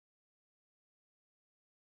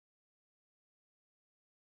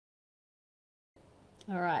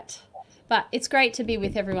All right. But it's great to be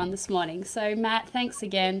with everyone this morning. So, Matt, thanks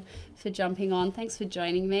again for jumping on. Thanks for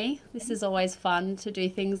joining me. This is always fun to do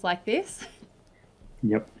things like this.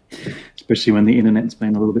 Yep. Especially when the internet's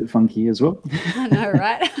been a little bit funky as well. I know,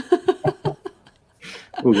 right?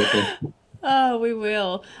 We'll get there. Oh, we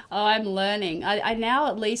will. Oh, I'm learning. I now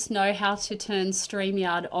at least know how to turn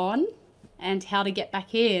StreamYard on and how to get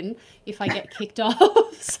back in if I get kicked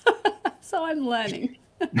off. So I'm learning.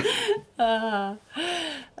 Uh,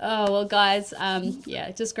 oh, well, guys,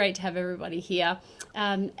 yeah, just great to have everybody here.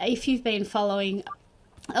 If you've been following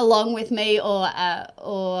along with me or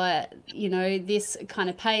you know, this kind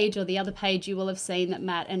of page or the other page, you will have seen that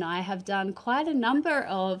Matt and I have done quite a number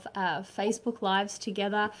of Facebook lives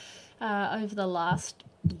together over the last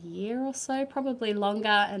year or so, probably longer.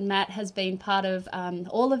 And Matt has been part of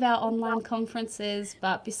all of our online conferences.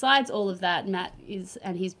 But besides all of that, Matt is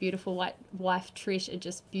and his beautiful wife Trish are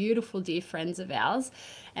just beautiful dear friends of ours,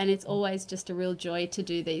 and it's always just a real joy to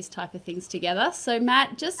do these type of things together. So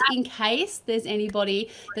Matt, just in case there's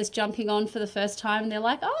anybody that's jumping on for the first time and they're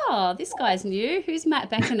like, oh, this guy's new, who's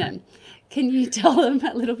Matt Beckenham? Can you tell them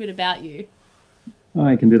a little bit about you?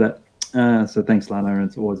 I can do that. So thanks, Lana.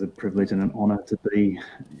 It's always a privilege and an honour to be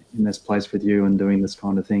in this place with you and doing this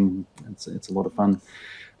kind of thing. It's a lot of fun.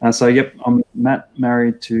 So, yep, I'm Matt,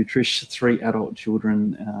 married to Trish, 3 adult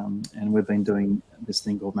children, and we've been doing this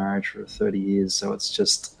thing called marriage for 30 years. So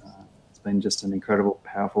it's been just an incredible,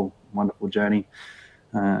 powerful, wonderful journey.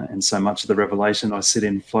 And so much of the revelation I sit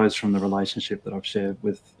in flows from the relationship that I've shared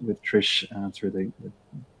with Trish through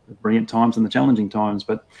the brilliant times and the challenging times.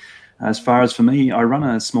 But as far as for me, I run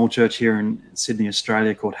a small church here in Sydney,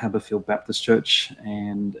 Australia called Haberfield Baptist Church.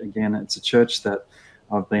 And again, it's a church that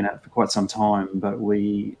I've been at for quite some time, but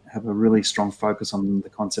we have a really strong focus on the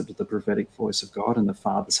concept of the prophetic voice of God and the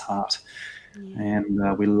Father's heart. Yeah.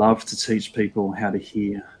 And we love to teach people how to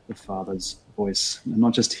hear the Father's voice, and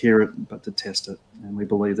not just hear it, but to test it. And we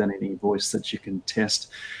believe that any voice that you can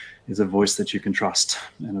test is a voice that you can trust,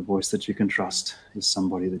 and a voice that you can trust is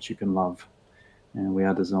somebody that you can love. And we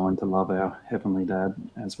are designed to love our Heavenly Dad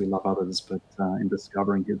as we love others, but in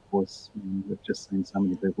discovering His voice, we've just seen so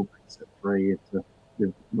many people being set free to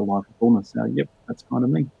live the life of fullness. So, yep, that's kind of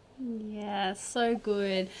me. Yeah, so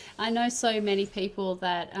good. I know so many people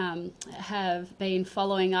that have been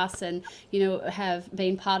following us and, you know, have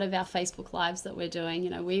been part of our Facebook Lives that we're doing. You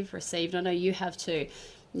know, we've received, I know you have too,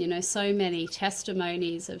 you know, so many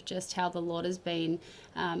testimonies of just how the Lord has been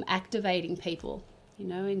activating people, you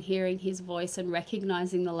know, in hearing his voice and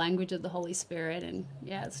recognizing the language of the Holy Spirit. And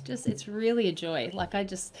yeah, it's really a joy. Like,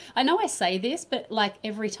 I know I say this, but like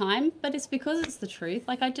every time, but it's because it's the truth.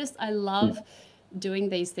 Like, I love doing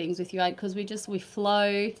these things with you because we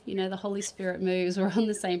flow, you know, the Holy Spirit moves, we're on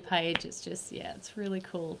the same page. It's just, yeah, it's really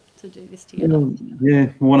cool to do this together. Yeah,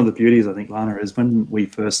 one of the beauties, I think, Lana, is when we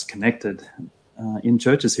first connected in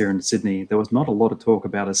churches here in Sydney, there was not a lot of talk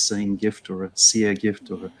about a seeing gift or a seer gift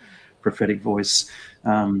or a prophetic voice.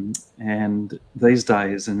 And these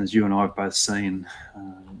days, and as you and I have both seen,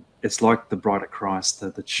 it's like the bride of Christ,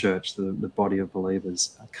 the church, the body of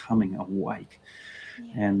believers are coming awake.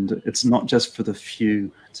 Yeah. And it's not just for the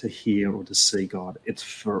few to hear or to see God, it's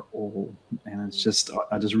for all. And it's just,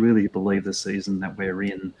 I just really believe the season that we're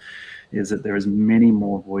in is that there is many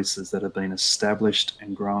more voices that have been established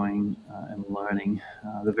and growing and learning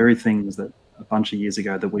the very things that a bunch of years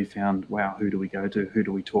ago that we found, wow, who do we go to? Who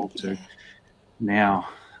do we talk to? Yeah. Now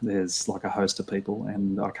there's like a host of people,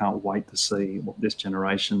 and I can't wait to see what this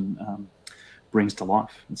generation brings to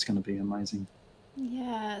life. It's going to be amazing.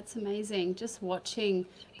 Yeah, it's amazing just watching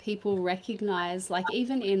people recognize, like,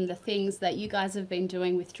 even in the things that you guys have been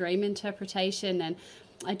doing with dream interpretation. And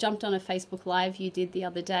I jumped on a Facebook Live you did the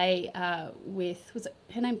other day with, was it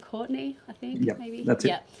her name Courtney? I think Yep, maybe. that's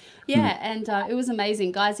Yeah, it. yeah, and it was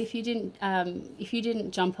amazing, guys. If you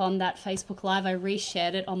didn't jump on that Facebook Live, I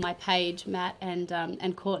reshared it on my page. Matt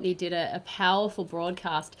and Courtney did a powerful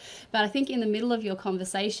broadcast. But I think in the middle of your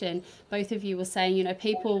conversation, both of you were saying, you know,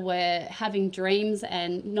 people were having dreams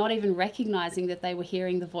and not even recognizing that they were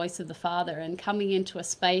hearing the voice of the Father, and coming into a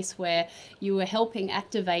space where you were helping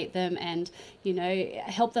activate them and, you know,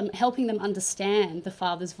 helping them understand the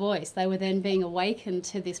Father's voice. They were then being awakened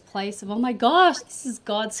to this place of, oh my gosh, this is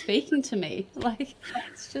God speaking to me. Like,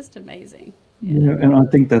 it's just amazing. Yeah. Yeah, and I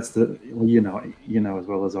think that's well, you know as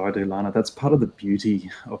well as I do, Lana, that's part of the beauty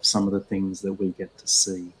of some of the things that we get to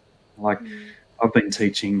see. Like, I've been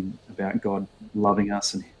teaching about God loving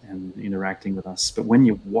us and interacting with us, but when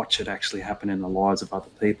you watch it actually happen in the lives of other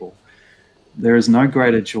people, There is no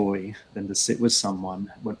greater joy than to sit with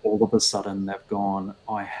someone when all of a sudden they've gone,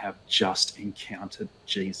 I have just encountered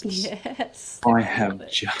Jesus. Yes. I have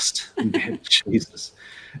just met Jesus.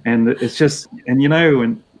 And it's just, and you know,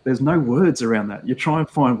 and there's no words around that. You try and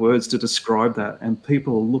find words to describe that, and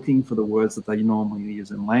people are looking for the words that they normally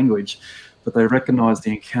use in language, but they recognize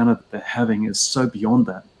the encounter that they're having is so beyond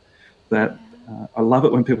that, that I love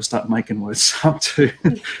it when people start making words up too.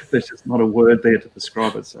 There's just not a word there to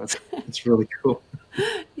describe it. So it's really cool.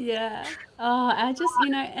 Yeah. Oh, I just,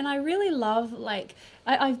 and I really love, like,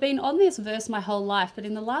 I've been on this verse my whole life, but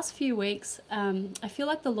in the last few weeks, I feel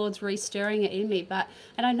like the Lord's restirring it in me.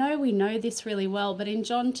 And I know we know this really well, but in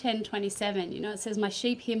John 10:27, it says, my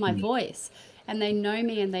sheep hear my voice and they know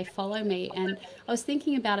me and they follow me. And I was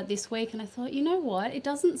thinking about it this week and I thought, you know what? It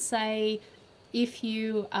doesn't say if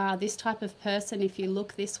you are this type of person, if you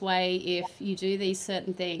look this way, if you do these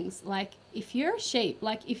certain things. Like, if you're a sheep,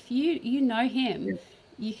 like, if you know him, Yeah.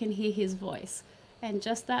 you can hear his voice. And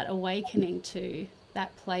just that awakening to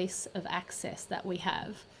that place of access that we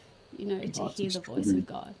have, to hear the voice of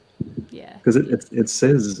God. Yeah. Because it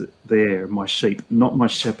says there, my sheep, not my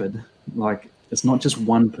shepherd. Like, it's not just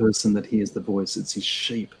one person that hears the voice, it's his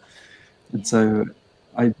sheep. And so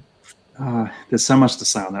there's so much to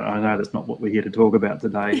say on that. I know that's not what we're here to talk about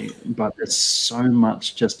today, but there's so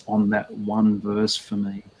much just on that one verse for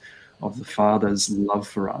me of the Father's love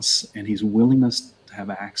for us and his willingness to have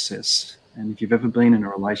access. And if you've ever been in a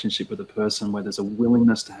relationship with a person where there's a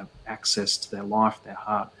willingness to have access to their life, their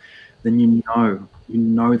heart, then you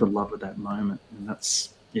know the love of that moment. And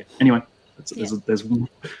that's, anyway, there's one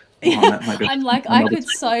on that maybe. I'm like, I could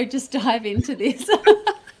so just dive into this.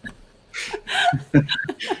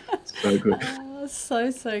 So good. Oh,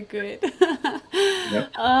 so good.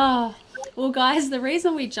 Yep. Oh, well, guys, the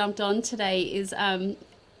reason we jumped on today is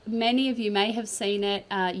many of you may have seen it,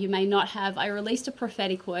 you may not have. I released a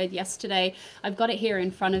prophetic word yesterday. I've got it here in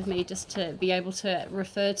front of me just to be able to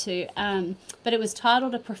refer to. But it was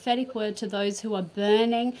titled, A Prophetic Word to Those Who Are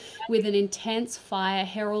Burning with an Intense Fire,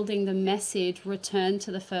 Heralding the Message, Return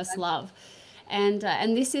to the First Love. And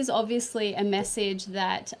this is obviously a message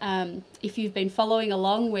that if you've been following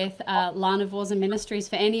along with Lana Ministries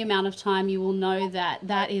for any amount of time, you will know that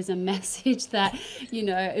that is a message that,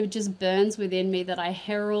 it just burns within me, that I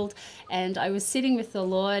herald. And I was sitting with the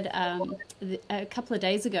Lord a couple of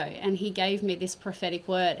days ago, and he gave me this prophetic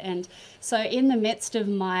word. And so in the midst of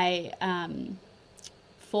my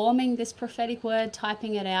forming this prophetic word,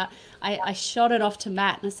 typing it out, I shot it off to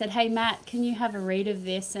Matt and I said, hey Matt, can you have a read of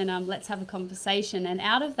this, and let's have a conversation. And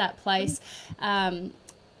out of that place,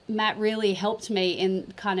 Matt really helped me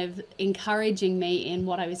in kind of encouraging me in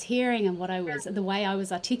what I was hearing and the way I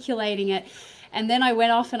was articulating it. And then I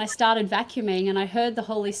went off and I started vacuuming, and I heard the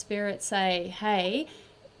Holy Spirit say, hey,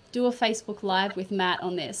 do a Facebook Live with Matt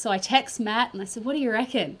on this. So I text Matt and I said, what do you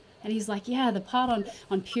reckon? And he's like, yeah, the part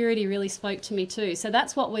on purity really spoke to me too. So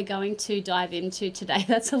that's what we're going to dive into today.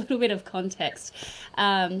 That's a little bit of context.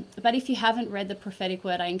 But if you haven't read the prophetic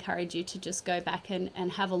word, I encourage you to just go back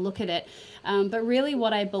and have a look at it. But really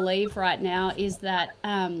what I believe right now is that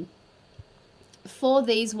for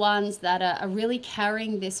these ones that are really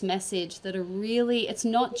carrying this message, that are really, it's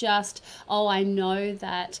not just, oh, I know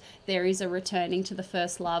that there is a returning to the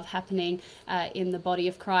first love happening in the body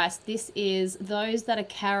of Christ. This is those that are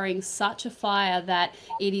carrying such a fire that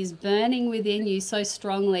it is burning within you so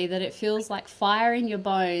strongly that it feels like fire in your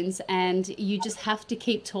bones, and you just have to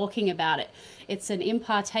keep talking about it. It's an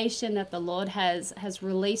impartation that the Lord has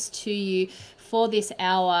released to you for this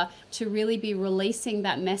hour, to really be releasing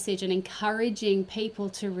that message and encouraging people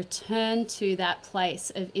to return to that place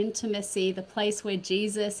of intimacy, the place where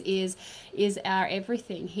Jesus is our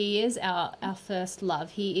everything. He is our first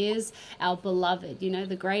love. He is our beloved,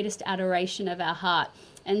 the greatest adoration of our heart.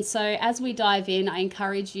 And so as we dive in, I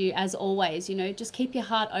encourage you, as always, just keep your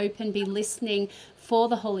heart open, be listening for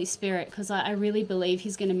the Holy Spirit, because I really believe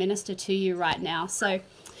he's going to minister to you right now. So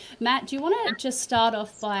Matt, do you want to just start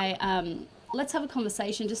off by let's have a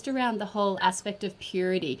conversation just around the whole aspect of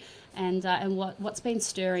purity and what's been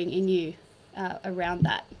stirring in you around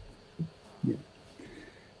that. Yeah.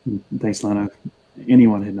 Thanks, Lana.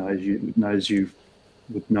 Anyone who knows you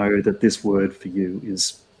would know that this word for you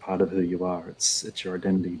is part of who you are. It's your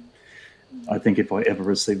identity. I think if I ever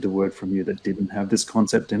received a word from you that didn't have this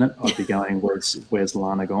concept in it, I'd be going, where's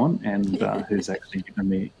Lana gone? And who's actually given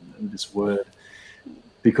me this word?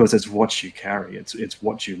 Because it's what you carry. It's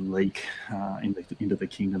what you leak into the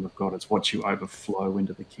kingdom of God. It's what you overflow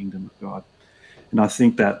into the kingdom of God. And I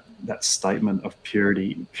think that statement of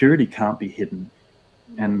purity can't be hidden.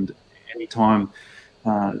 And anytime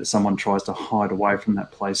someone tries to hide away from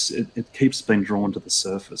that place, it keeps being drawn to the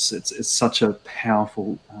surface. It's such a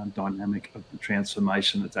powerful dynamic of the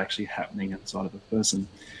transformation that's actually happening inside of a person.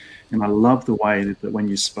 And I love the way that when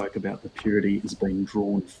you spoke about the purity is being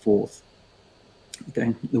drawn forth.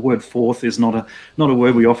 Okay, the word "forth" is not a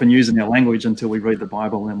word we often use in our language until we read the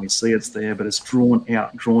Bible and we see it's there, but it's drawn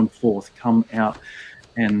out, drawn forth, come out.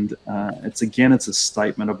 And it's a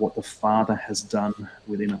statement of what the Father has done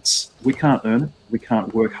within us. We can't earn it. We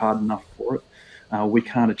can't work hard enough for it. We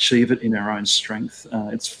can't achieve it in our own strength.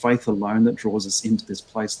 It's faith alone that draws us into this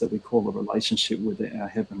place that we call a relationship with our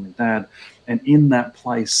Heavenly Dad. And in that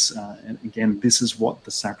place, and again, this is what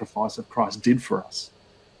the sacrifice of Christ did for us.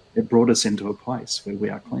 It brought us into a place where we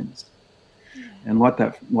are cleansed. And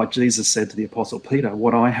like Jesus said to the Apostle Peter,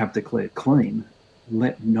 what I have declared clean,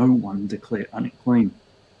 let no one declare unclean.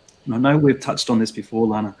 And I know we've touched on this before,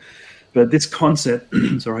 Lana, but this concept,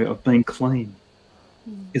 of being clean,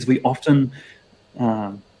 is we often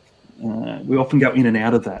go in and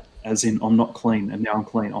out of that, as in I'm not clean and now I'm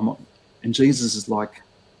clean. I'm not, and Jesus is like,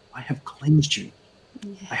 I have cleansed you.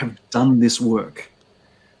 Yeah. I have done this work.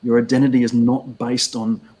 Your identity is not based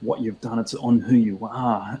on what you've done, it's on who you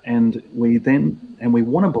are. And we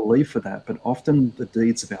want to believe for that, but often the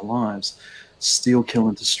deeds of our lives steal, kill,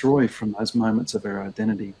 and destroy from those moments of our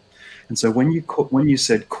identity. And so when you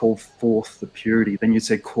said call forth the purity, then you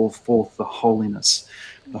said call forth the holiness.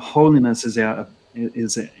 The holiness is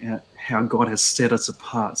how God has set us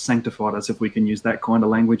apart, sanctified us, if we can use that kind of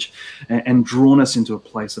language, and drawn us into a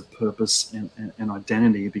place of purpose and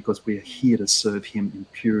identity, because we are here to serve Him in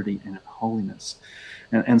purity and in holiness.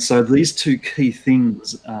 And so these two key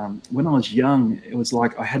things, when I was young, it was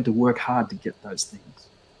like I had to work hard to get those things.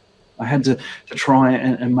 I had to try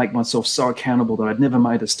and make myself so accountable that I'd never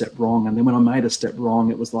made a step wrong. And then when I made a step wrong,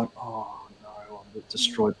 it was like, oh no, I've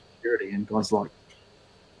destroyed purity. And God's like,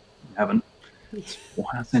 you haven't. That's why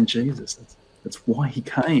I sent Jesus. That's why He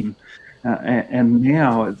came. And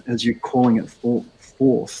now, as you're calling it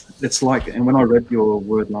forth, it's like, and when I read your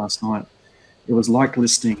word last night, it was like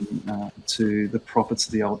listening to the prophets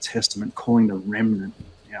of the Old Testament calling the remnant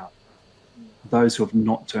out, those who have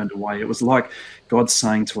not turned away. It was like God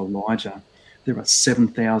saying to Elijah, there are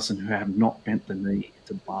 7,000 who have not bent the knee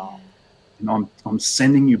to Baal. And I'm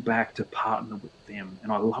sending you back to partner with them.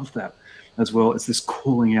 And I love that as well. It's this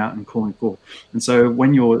calling out and calling forth. And so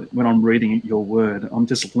when I'm reading your word, I'm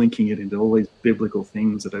just linking it into all these biblical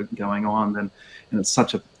things that are going on, and it's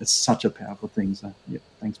such a powerful thing. So yeah,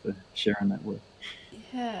 thanks for sharing that word.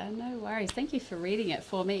 Yeah, no worries. Thank you for reading it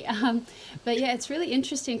for me. But yeah, it's really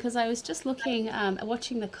interesting because I was just watching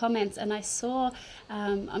the comments, and I saw,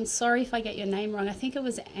 I'm sorry if I get your name wrong, I think it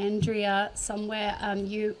was Andrea somewhere.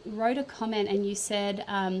 You wrote a comment and you said,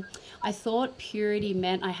 I thought purity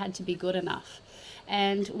meant I had to be good enough.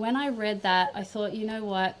 And when I read that, I thought, you know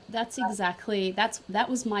what, that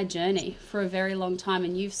was my journey for a very long time.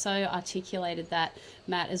 And you've so articulated that,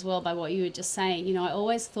 Matt, as well, by what you were just saying. You know, I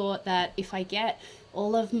always thought that if I get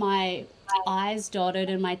all of my I's dotted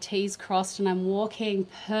and my T's crossed and I'm walking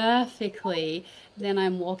perfectly, then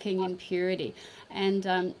I'm walking in purity. And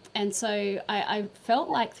so I felt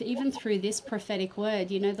like even through this prophetic word,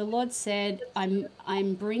 you know, the Lord said,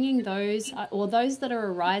 I'm bringing those that are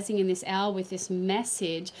arising in this hour with this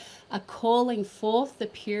message are calling forth the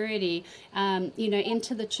purity,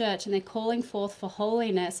 into the church, and they're calling forth for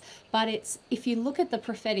holiness. But if you look at the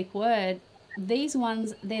prophetic word, these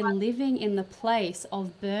ones, they're living in the place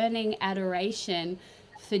of burning adoration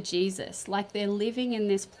for Jesus. Like they're living in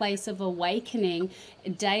this place of awakening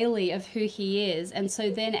daily of who He is. And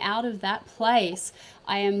so then out of that place,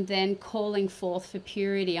 I am then calling forth for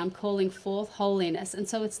purity. I'm calling forth holiness. And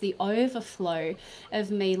so it's the overflow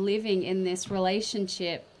of me living in this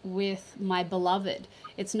relationship with my beloved.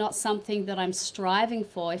 It's not something that I'm striving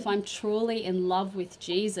for. If I'm truly in love with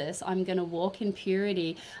Jesus, I'm going to walk in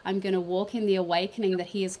purity. I'm going to walk in the awakening that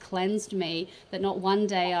He has cleansed me, that not one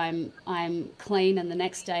day I'm clean and the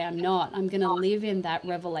next day I'm not. I'm going to live in that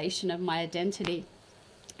revelation of my identity.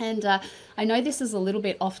 And I know this is a little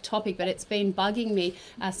bit off topic, but it's been bugging me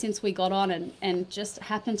since we got on, and just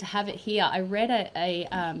happened to have it here. I read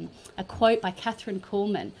a quote by Catherine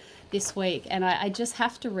Kuhlman this week, and I just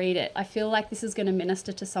have to read it. I feel like this is going to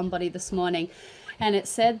minister to somebody this morning. And it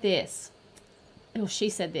said this, or she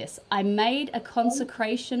said this: I made a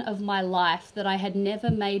consecration of my life that I had never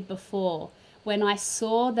made before, when I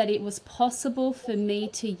saw that it was possible for me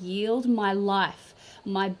to yield my life,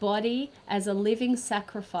 my body, as a living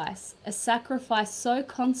sacrifice, a sacrifice so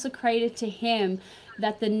consecrated to Him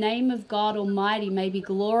that the name of God Almighty may be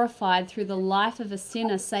glorified through the life of a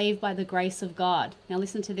sinner saved by the grace of God. Now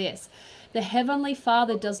listen to this. The Heavenly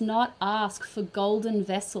Father does not ask for golden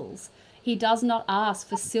vessels. He does not ask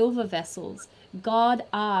for silver vessels. God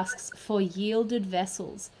asks for yielded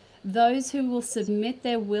vessels, those who will submit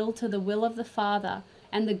their will to the will of the Father.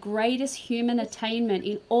 And the greatest human attainment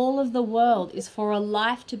in all of the world is for a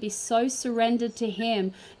life to be so surrendered to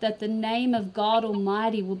Him that the name of God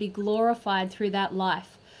Almighty will be glorified through that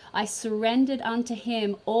life. I surrendered unto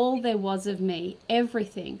Him all there was of me,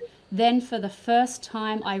 everything. Then for the first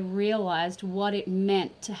time I realized what it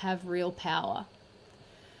meant to have real power.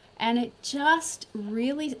 And it just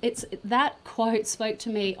really, that quote spoke to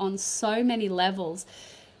me on so many levels.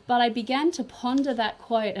 But I began to ponder that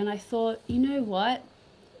quote and I thought, you know what?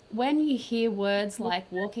 When you hear words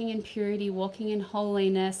like walking in purity, walking in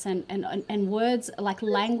holiness, and words like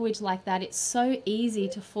language like that, it's so easy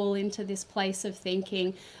to fall into this place of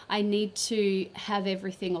thinking, I need to have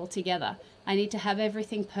everything all together. I need to have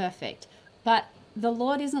everything perfect. But the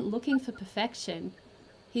Lord isn't looking for perfection.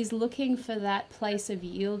 He's looking for that place of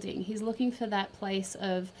yielding. He's looking for that place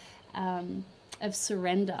of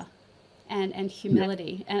surrender and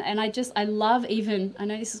humility. And I love, even, I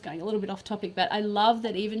know this is going a little bit off topic, but I love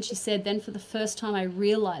that even she said, then for the first time I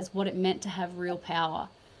realized what it meant to have real power.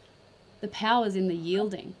 The power's in the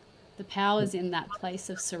yielding. The power's in that place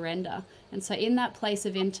of surrender. And so in that place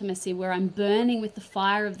of intimacy where I'm burning with the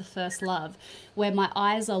fire of the first love, where my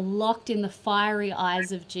eyes are locked in the fiery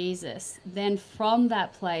eyes of Jesus, then from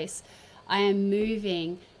that place I am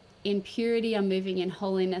moving in purity, I'm moving in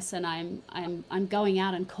holiness, and I'm going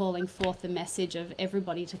out and calling forth the message of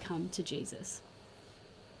everybody to come to Jesus.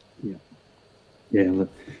 Yeah. Yeah,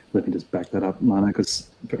 let me just back that up, Lana, because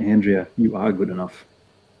for Andrea, you are good enough.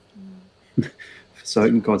 So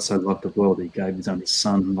God so loved the world, He gave His only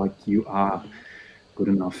Son. Like, you are good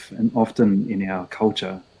enough. And often in our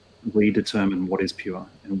culture, we determine what is pure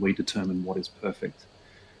and we determine what is perfect.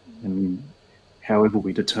 And however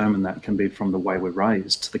we determine that can be from the way we're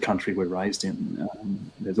raised, the country we're raised in.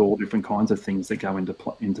 There's all different kinds of things that go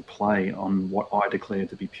into play on what I declare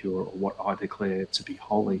to be pure or what I declare to be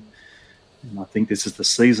holy. And I think this is the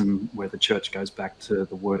season where the church goes back to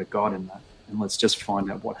the Word of God in that. And let's just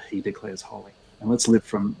find out what He declares holy. And let's live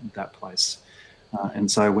from that place. And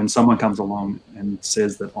so when someone comes along and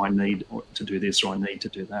says that I need to do this or I need to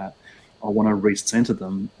do that, I want to recenter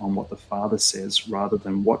them on what the Father says rather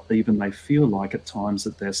than what even they feel like at times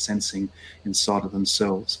that they're sensing inside of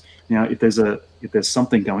themselves. Now, if there's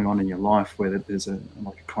something going on in your life where there's a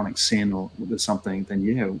chronic sin or there's something, then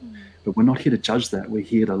yeah, but we're not here to judge that. We're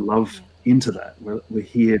here to love into that. We're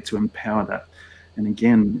here to empower that. And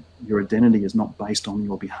again, your identity is not based on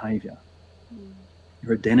your behavior.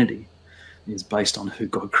 Your identity is based on who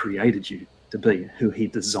God created you to be, who He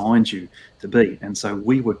designed you to be. And so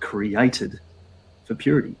we were created for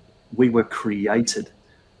purity. We were created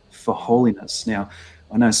for holiness. Now,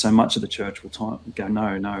 I know so much of the church will go,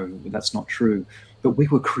 no, that's not true. But we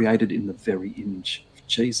were created in the very image of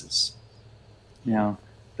Jesus. Now,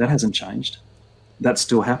 that hasn't changed. That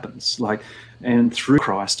still happens. And through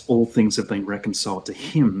Christ, all things have been reconciled to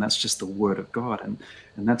Him. That's just the Word of God. And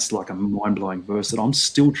that's like a mind-blowing verse that I'm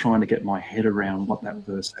still trying to get my head around what that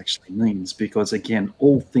verse actually means. Because again,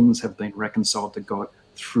 all things have been reconciled to God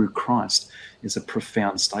through Christ is a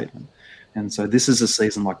profound statement. And so this is a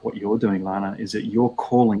season like what you're doing, Lana, is that you're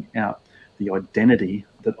calling out the identity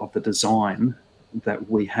of the design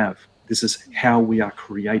that we have. This is how we are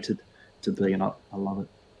created to be, and I love it.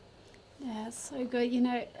 Yeah, it's so good. You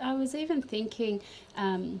know, I was even thinking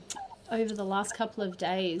over the last couple of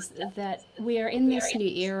days that we are in this new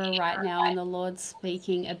era right now, and the Lord's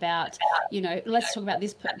speaking about, let's talk about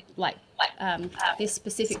this, this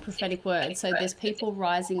specific prophetic word. So there's people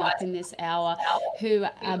rising up in this hour who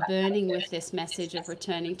are burning with this message of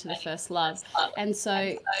returning to the first love. And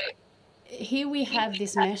so here we have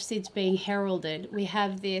this message being heralded. We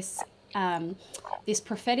have this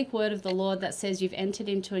prophetic word of the Lord that says you've entered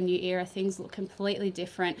into a new era. Things look completely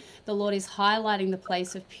different. The Lord is highlighting the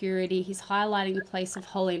place of purity. He's highlighting the place of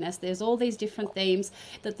holiness. There's all these different themes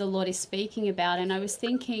that the Lord is speaking about. And I was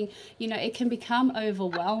thinking, it can become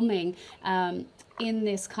overwhelming in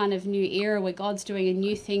this kind of new era where God's doing a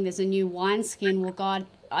new thing. There's a new wineskin. Well, God,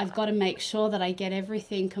 I've got to make sure that I get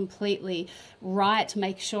everything completely right,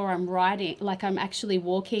 make sure I'm riding, like I'm actually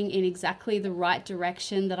walking in exactly the right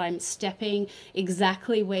direction, that I'm stepping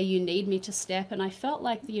exactly where you need me to step. And I felt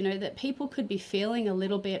like, that people could be feeling a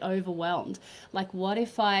little bit overwhelmed. Like, what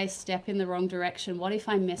if I step in the wrong direction? What if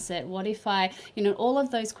I miss it? What if I, all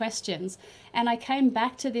of those questions. And I came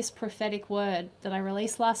back to this prophetic word that I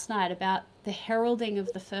released last night about the heralding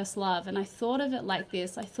of the first love. And I thought of it like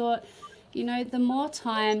this. I thought, You know, the more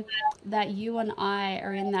time that you and I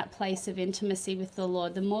are in that place of intimacy with the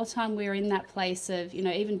Lord, the more time we're in that place of, you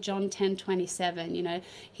know, even John 10:27, you know,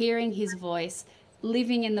 hearing his voice,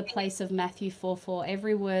 living in the place of Matthew 4:4,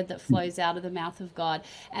 every word that flows out of the mouth of God.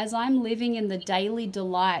 As I'm living in the daily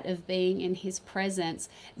delight of being in his presence,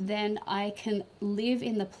 then I can live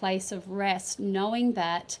in the place of rest, knowing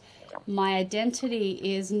that my identity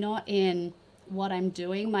is not in what I'm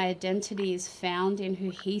doing. My identity is found in who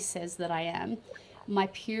he says that I am. My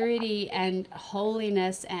purity and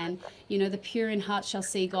holiness and, you know, the pure in heart shall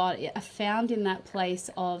see God are found in that place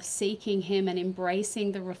of seeking him and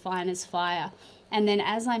embracing the refiner's fire. And then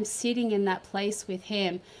as I'm sitting in that place with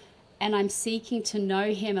him and I'm seeking to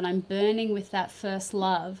know him and I'm burning with that first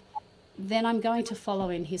love, then I'm going to follow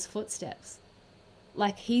in his footsteps.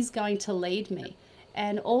 Like he's going to lead me.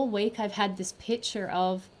 And all week I've had this picture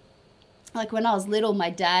of, like when I was little, my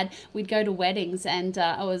dad, we'd go to weddings, and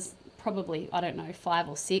I was probably, I don't know, 5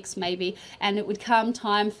 or 6 maybe, and it would come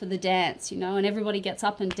time for the dance, you know, and everybody gets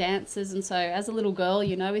up and dances. And so as a little girl,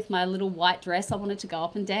 you know, with my little white dress, I wanted to go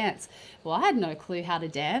up and dance. Well, I had no clue how to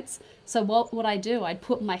dance. So what would I do? I'd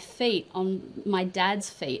put my feet on my dad's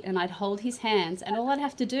feet and I'd hold his hands, and all I'd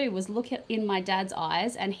have to do was look in my dad's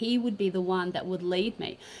eyes, and he would be the one that would lead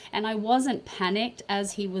me. And I wasn't panicked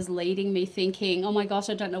as he was leading me thinking, oh my gosh,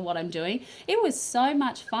 I don't know what I'm doing. It was so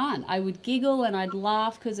much fun. I would giggle and I'd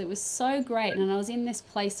laugh because it was so great, and I was in this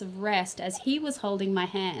place of rest as he was holding my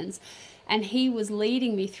hands and he was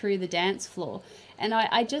leading me through the dance floor. And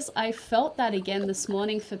I felt that again this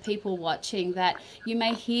morning for people watching, that you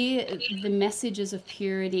may hear the messages of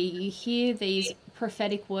purity, you hear these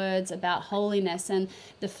prophetic words about holiness and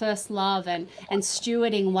the first love and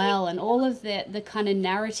stewarding well and all of the kind of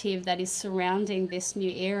narrative that is surrounding this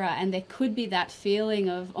new era. And there could be that feeling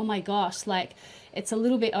of, oh my gosh, like it's a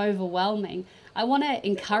little bit overwhelming. I want to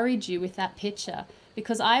encourage you with that picture,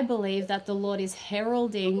 because I believe that the Lord is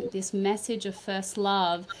heralding this message of first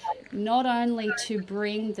love, not only to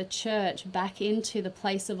bring the church back into the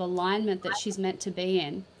place of alignment that she's meant to be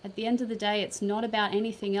in. At the end of the day, it's not about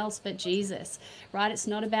anything else but Jesus, right? It's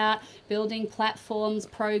not about building platforms,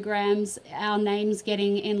 programs, our names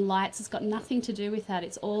getting in lights. It's got nothing to do with that.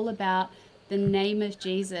 It's all about the name of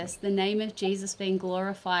Jesus being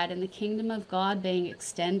glorified and the kingdom of God being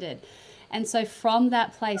extended. And so from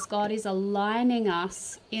that place, God is aligning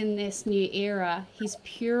us in this new era. He's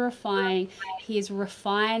purifying, he's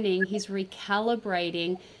refining, he's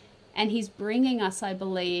recalibrating, and he's bringing us, I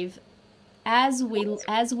believe, as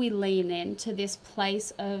we lean into this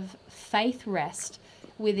place of faith rest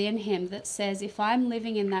within him, that says, if I'm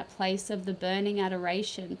living in that place of the burning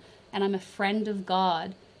adoration and I'm a friend of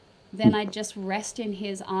God, then I just rest in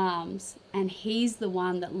his arms, and he's the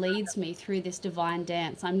one that leads me through this divine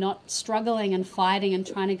dance. I'm not struggling and fighting and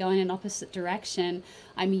trying to go in an opposite direction.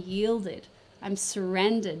 I'm yielded. I'm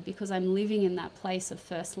surrendered because I'm living in that place of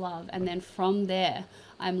first love. And then from there,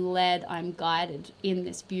 I'm led, I'm guided in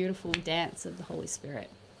this beautiful dance of the Holy Spirit.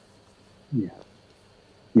 Yeah.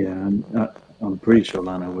 Yeah, and I'm pretty sure,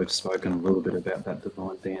 Lana, we've spoken a little bit about that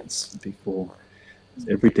divine dance before.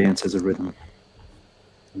 Every dance has a rhythm.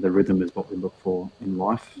 The rhythm is what we look for in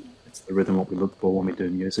life. It's the rhythm what we look for when we do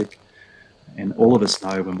music. And all of us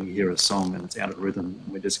know when we hear a song and it's out of rhythm,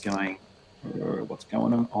 we're just going, what's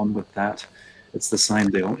going on with that? It's the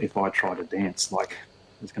same deal if I try to dance. Like,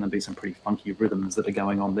 there's going to be some pretty funky rhythms that are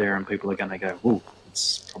going on there, and people are going to go, oh,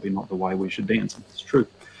 it's probably not the way we should dance. And it's true.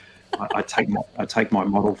 I take my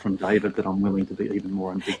model from David, that I'm willing to be even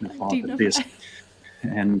more undignified than this,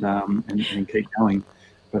 and keep going.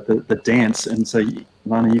 But the dance, and so,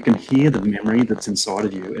 Lana, you can hear the memory that's inside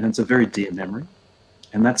of you, and it's a very dear memory.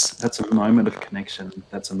 And that's a moment of connection.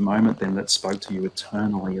 That's a moment then that spoke to you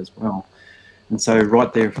eternally as well. And so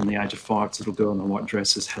right there from the age of 5, this little girl in the white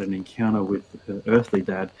dress has had an encounter with her earthly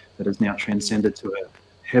dad that has now transcended to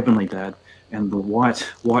a heavenly dad. And the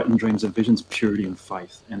white in dreams of visions, purity and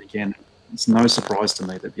faith. And again, it's no surprise to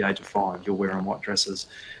me that at the age of 5, you're wearing white dresses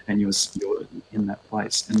and you're in that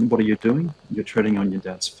place. And what are you doing? You're treading on your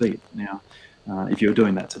dad's feet. Now, if you were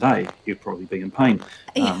doing that today, you'd probably be in pain.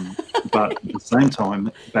 But at the same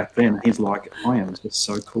time, back then, he's like, I am just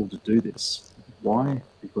so cool to do this. Why?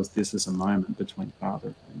 Because this is a moment between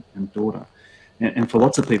father and daughter. And for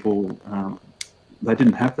lots of people, they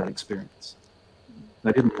didn't have that experience.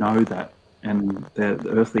 They didn't know that. And their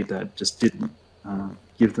earthly dad just didn't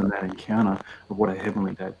give them that encounter of what a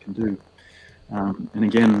heavenly dad can do. And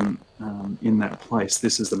again, in that place,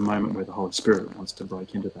 this is the moment where the Holy Spirit wants to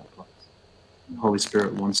break into that place. The Holy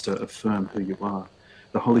Spirit wants to affirm who you are.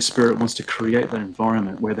 The Holy Spirit wants to create that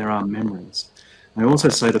environment where there are memories. I also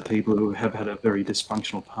say to people who have had a very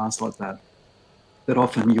dysfunctional past like that, that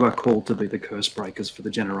often you are called to be the curse breakers for the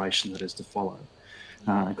generation that is to follow.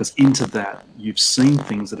 Because into that, you've seen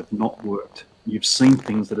things that have not worked. You've seen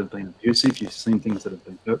things that have been abusive. You've seen things that have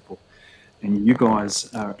been hurtful. And you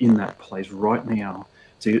guys are in that place right now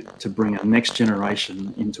to bring our next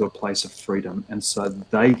generation into a place of freedom. And so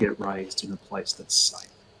they get raised in a place that's safe.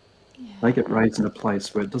 They get raised in a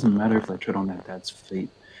place where it doesn't matter if they tread on their dad's feet.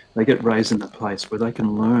 They get raised in a place where they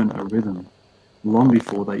can learn a rhythm long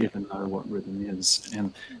before they even know what rhythm is.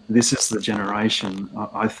 And this is the generation,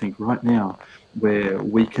 I think, right now, where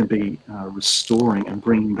we can be restoring and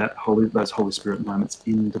bringing those Holy Spirit moments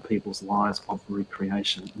into people's lives of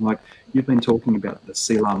recreation. Like you've been talking about the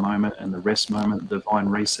Selah moment and the rest moment, the divine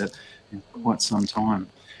reset, in quite some time.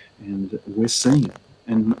 And we're seeing it.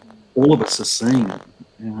 And all of us are seeing it.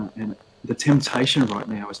 And the temptation right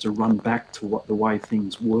now is to run back to the way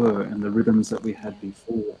things were and the rhythms that we had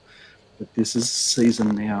before. But this is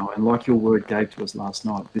season now, and like your word gave to us last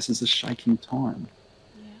night, this is a shaking time.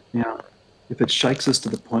 Now, if it shakes us to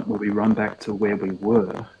the point where we run back to where we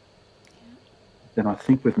were, then I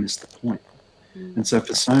think we've missed the point. And so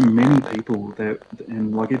for so many people,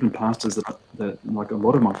 and like even pastors, that like a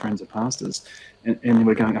lot of my friends are pastors, and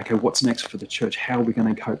we're going, okay, what's next for the church? How are we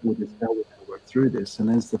going to cope with this? How are we going to work through this? And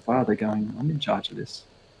there's the Father going, I'm in charge of this.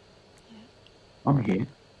 I'm here.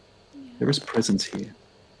 There is presence here.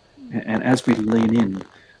 And as we lean in,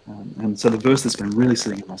 and so the verse that's been really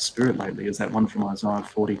sitting in my spirit lately is that one from Isaiah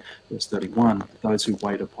 40, verse 31, those who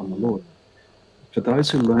wait upon the Lord. For those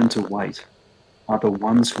who learn to wait are the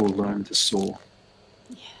ones who will learn to soar.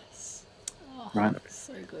 Yes. Oh, right?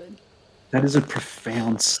 So good. That is a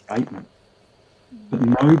profound statement. But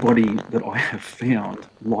nobody that I have found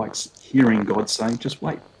likes hearing God say, just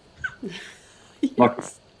wait. Yes. Like,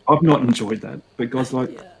 I've not enjoyed that. But God's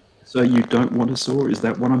like, so you don't want to soar? Is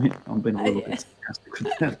that what I'm hearing? I'm being a little bit sarcastic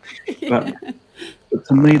with that. But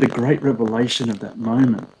to me, the great revelation of that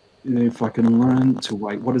moment, if I can learn to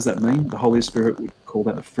wait, what does that mean? The Holy Spirit would call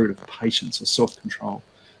that a fruit of patience or self-control.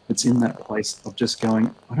 It's in that place of just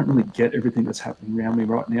going, I don't really get everything that's happening around me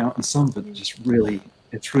right now. And some of it just really,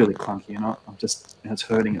 it's really clunky, and it's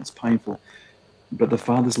hurting, it's painful. But the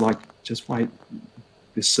Father's like, just wait,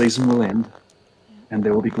 this season will end and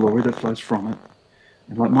there will be glory that flows from it.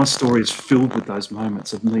 And like my story is filled with those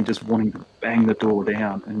moments of me just wanting to bang the door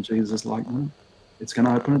down. And Jesus is like, no, it's going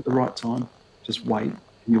to open at the right time. Just wait and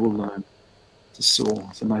you will learn to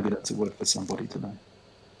soar. So maybe that's a word for somebody today.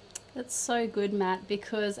 That's so good, Matt,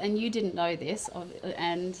 because, and you didn't know this,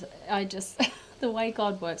 and I just, the way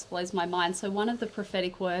God works blows my mind. So, one of the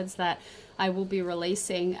prophetic words that I will be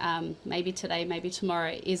releasing, maybe today, maybe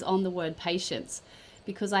tomorrow, is on the word patience.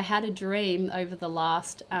 Because I had a dream over the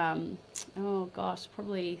last,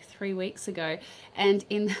 probably 3 weeks ago. And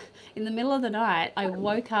in the middle of the night, I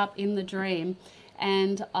woke up in the dream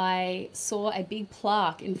and I saw a big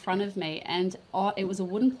plaque in front of me, and it was a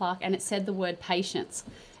wooden plaque, and it said the word patience.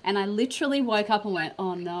 And I literally woke up and went,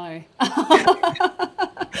 oh no.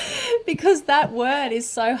 Because that word is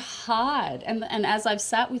so hard. And as I've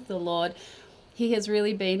sat with the Lord, he has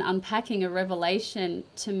really been unpacking a revelation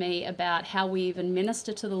to me about how we even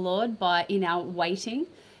minister to the Lord in our waiting,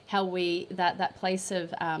 how we that place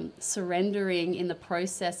of surrendering in the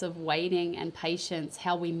process of waiting and patience,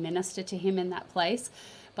 how we minister to him in that place,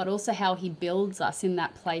 but also how he builds us in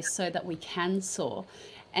that place so that we can soar.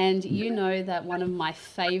 And you know that one of my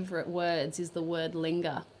favorite words is the word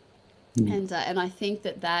linger. And I think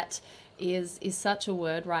that is such a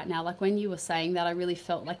word right now. Like when you were saying that, I really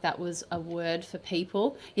felt like that was a word for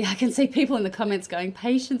people. Yeah, I can see people in the comments going,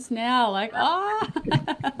 patience now, like,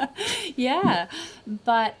 yeah.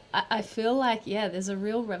 But I feel like, there's a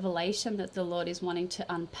real revelation that the Lord is wanting to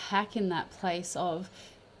unpack in that place of,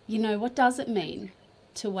 what does it mean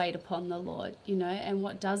to wait upon the Lord, and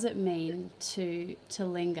what does it mean to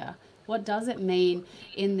linger? What does it mean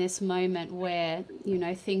in this moment where,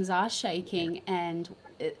 things are shaking and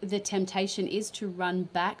the temptation is to run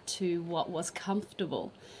back to what was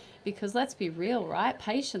comfortable? Because let's be real, right?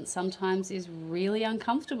 Patience sometimes is really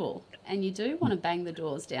uncomfortable and you do want to bang the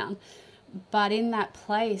doors down. But in that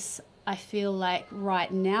place, I feel like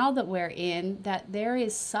right now that we're in, that there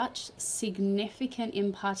is such significant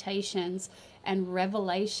impartations and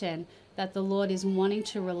revelation that the Lord is wanting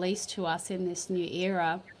to release to us in this new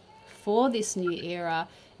era, for this new era,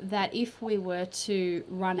 that if we were to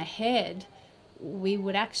run ahead, we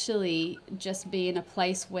would actually just be in a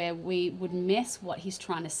place where we would miss what he's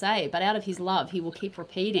trying to say. But out of his love, he will keep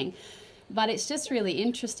repeating. But it's just really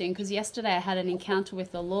interesting because yesterday I had an encounter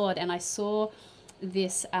with the Lord and I saw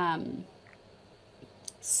this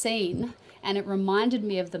scene, And it reminded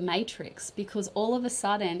me of the Matrix, because all of a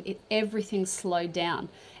sudden everything slowed down.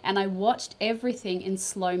 And I watched everything in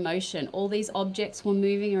slow motion. All these objects were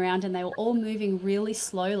moving around and they were all moving really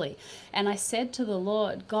slowly. And I said to the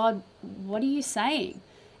Lord, God, what are you saying?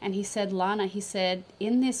 And he said, Lana, he said,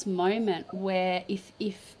 in this moment where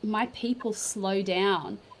if my people slow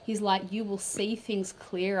down, he's like, you will see things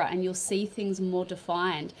clearer and you'll see things more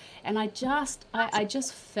defined. And I just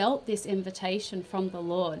felt this invitation from the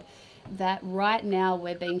Lord that right now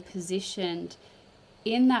we're being positioned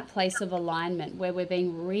in that place of alignment where we're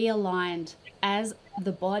being realigned as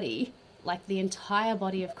the body, like the entire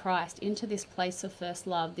body of Christ, into this place of first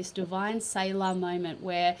love, this divine Selah moment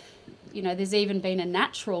where, there's even been a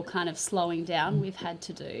natural kind of slowing down we've had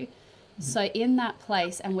to do. So in that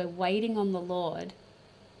place, and we're waiting on the Lord,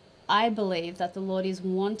 I believe that the Lord is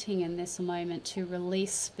wanting in this moment to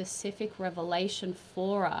release specific revelation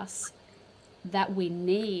for us that we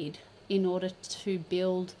need in order to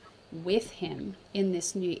build with him in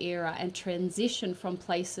this new era and transition from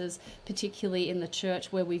places, particularly in the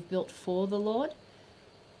church, where we've built for the Lord.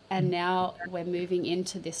 And now we're moving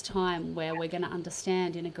into this time where we're going to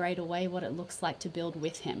understand in a greater way what it looks like to build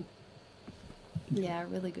with him. Yeah,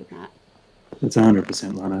 really good, Matt. It's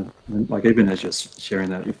 100%, Lana. Like, even as you're sharing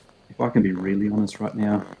that, if I can be really honest right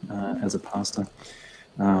now, as a pastor,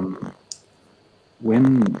 when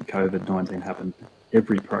COVID-19 happened,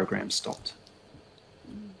 every program stopped.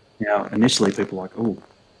 Now, initially people were like, oh,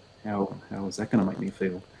 how is that going to make me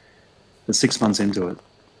feel? But 6 months into it,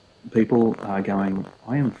 people are going,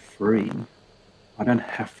 I am free. I don't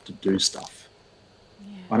have to do stuff.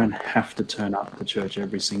 Yeah. I don't have to turn up to church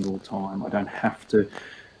every single time. I don't have to.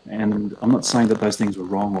 And I'm not saying that those things were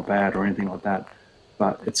wrong or bad or anything like that,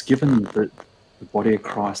 but it's given the body of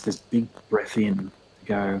Christ this big breath in to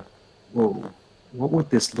go, whoa, what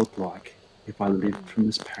would this look like if I lived from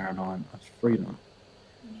this paradigm of freedom?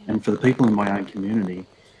 Yeah. And for the people in my own community,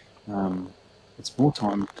 it's more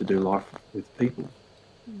time to do life with people.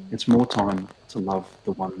 It's more time to love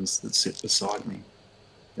the ones that sit beside me.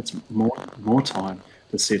 It's more time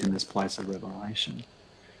to sit in this place of revelation.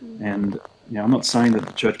 And I'm not saying that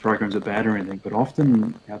the church programs are bad or anything, but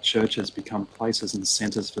often our churches become places and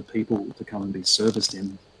centres for people to come and be serviced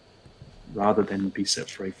in, rather than be set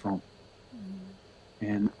free from.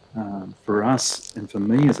 And for us, and for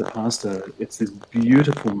me as a pastor, it's this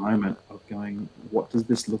beautiful moment of going, what does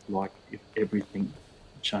this look like if everything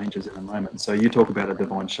changes in a moment? So you talk about a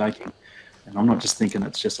divine shaking, and I'm not just thinking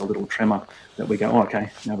it's just a little tremor that we go, oh, okay,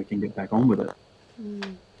 now we can get back on with it.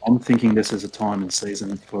 I'm thinking this is a time and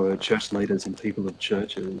season for church leaders and people of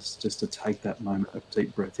churches just to take that moment of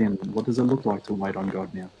deep breath in. What does it look like to wait on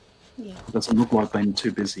God now? Yeah. It doesn't look like being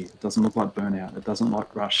too busy. It doesn't look like burnout. It doesn't look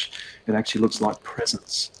like rush. It actually looks like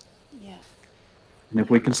presence. Yeah. And if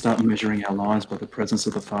we can start measuring our lives by the presence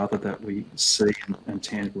of the Father that we see and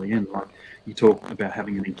tangibly in, like you talked about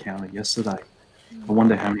having an encounter yesterday, I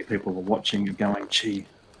wonder how many people are watching and going, gee,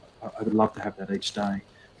 I would love to have that each day,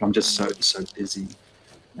 but I'm just so busy.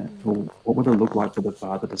 Well, what would it look like for the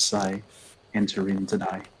Father to say, enter in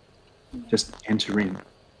today? Just enter in.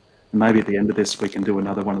 And maybe at the end of this, we can do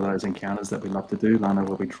another one of those encounters that we love to do, Lana,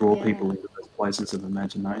 where we draw people into those places of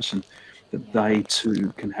imagination, that they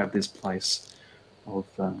too can have this place of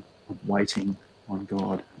waiting on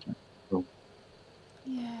God.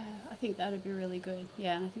 Yeah, I think that would be really good.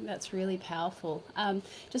 Yeah, and I think that's really powerful.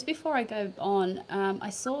 Just before I go on, I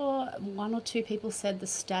saw one or two people said the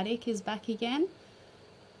static is back again.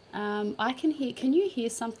 I can hear. Can you hear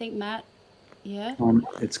something, Matt? Yeah.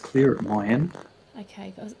 It's clear at my end.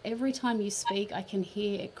 Okay, because every time you speak, I can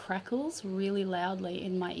hear it crackles really loudly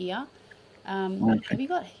in my ear. Okay. Have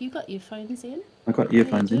you got earphones in? I've got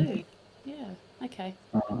earphones in. Yeah. Okay.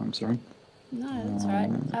 I'm sorry. No, that's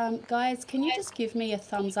right. Guys, can you just give me a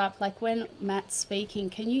thumbs up? Like when Matt's speaking,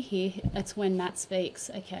 can you hear? It's when Matt speaks.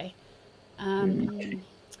 Okay.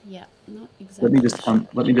 Yeah, not exactly.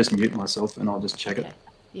 Let me just mute myself, and I'll just check it.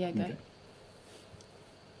 Yeah, go.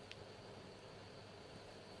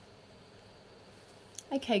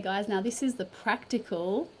 Okay, guys, now this is the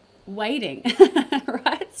practical waiting,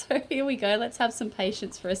 right? So here we go. Let's have some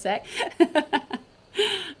patience for a sec.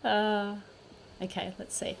 Okay,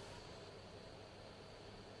 let's see.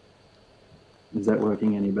 Is that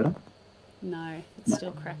working any better? No, it's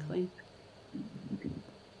still crackling.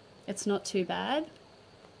 It's not too bad.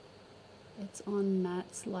 It's on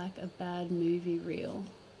Matt's like a bad movie reel.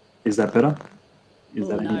 Is that better? Is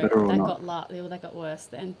that any better or not? That got worse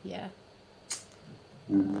then, yeah.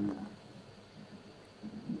 I'm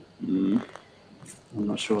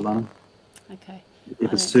not sure, Lana. Okay.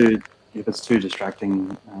 If it's too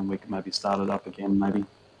distracting, we can maybe start it up again, maybe.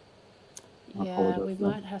 I Yeah, apologise we for that.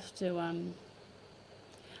 might have to.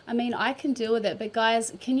 I mean, I can deal with it, but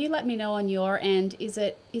guys, can you let me know on your end? Is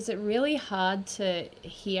it really hard to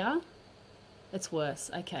hear? It's worse.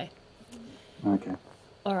 Okay. Okay.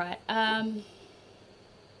 All right.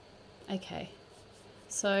 Okay.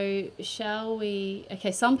 So shall we?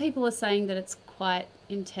 Okay. Some people are saying that it's quite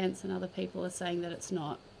intense, and other people are saying that it's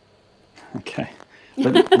not. Okay.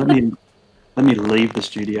 Let me leave the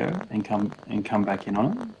studio and come back in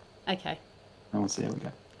on it, Okay. and we'll see how we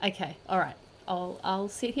go. Okay. All right. I'll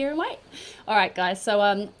sit here and wait. All right, guys.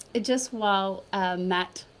 So just while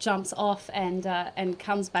Matt jumps off and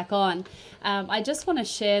comes back on, I just want to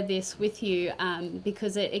share this with you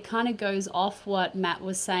because it kind of goes off what Matt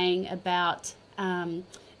was saying about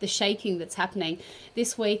the shaking that's happening.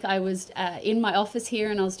 This week I was in my office here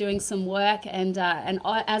and I was doing some work, and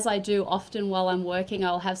as I do often while I'm working,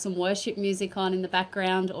 I'll have some worship music on in the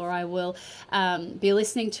background, or I will be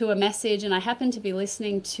listening to a message. And I happened to be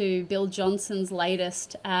listening to Bill Johnson's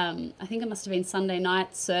latest, I think it must have been Sunday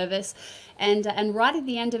night service, and right at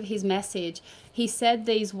the end of his message, he said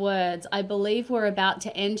these words: "I believe we're about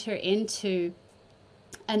to enter into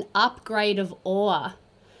an upgrade of awe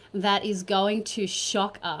that is going to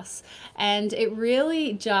shock us." And it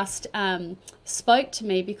really just spoke to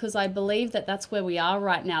me, because I believe that that's where we are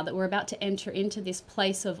right now, that we're about to enter into this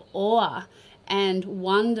place of awe and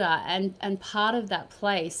wonder. And part of that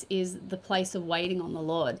place is the place of waiting on the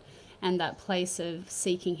Lord and that place of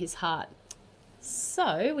seeking his heart.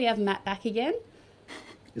 So we have Matt back again.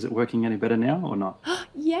 Is it working any better now or not?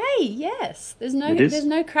 Yay, yes. There's It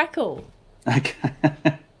no crackle. Okay.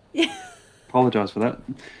 Yeah. Apologise for that.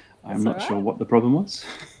 I'm not sure what the problem was.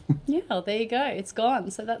 Yeah, well, there you go. It's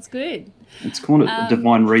gone. So that's good. It's called a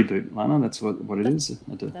divine reboot, Lana. That's what it is.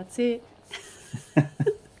 That's it.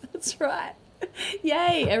 That's right.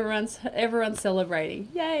 Yay! Everyone's celebrating.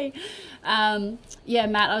 Yay! Yeah,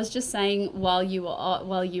 Matt. I was just saying while you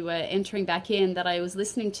were entering back in that I was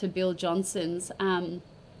listening to Bill Johnson's. It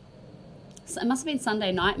must have been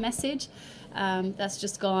Sunday night message. That's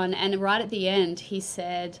just gone. And right at the end, he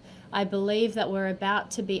said, "I believe that we're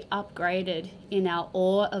about to be upgraded in our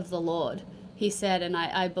awe of the Lord." He said, and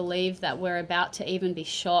I believe that we're about to even be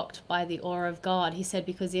shocked by the awe of God. He said,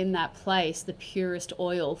 because in that place, the purest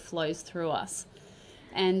oil flows through us.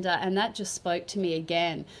 And that just spoke to me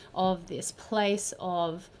again of this place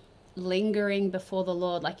of lingering before the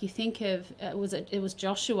Lord. Like you think of, it was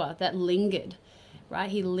Joshua that lingered.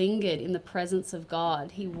 Right? He lingered in the presence of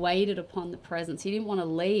God. He waited upon the presence. He didn't want to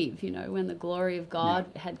leave, when the glory of God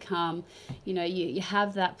had come. You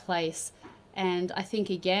have that place. And I think,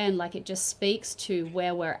 again, like it just speaks to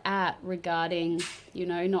where we're at regarding,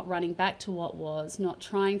 not running back to what was, not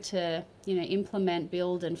trying to, implement,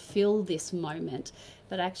 build and fill this moment,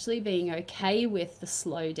 but actually being okay with the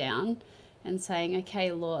slowdown and saying,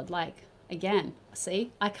 okay, Lord, like, again,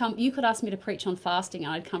 see, you could ask me to preach on fasting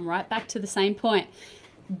and I'd come right back to the same point.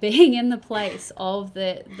 Being in the place of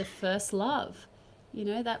the first love,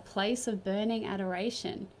 that place of burning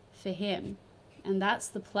adoration for him. And that's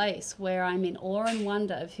the place where I'm in awe and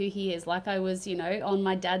wonder of who he is. Like I was, on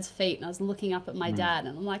my dad's feet and I was looking up at my dad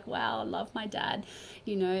and I'm like, wow, I love my dad,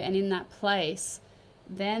 and in that place,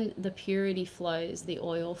 then the purity flows, the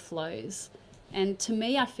oil flows. And to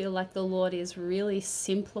me, I feel like the Lord is really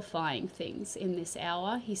simplifying things in this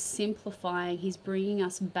hour. He's simplifying, he's bringing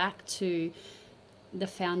us back to the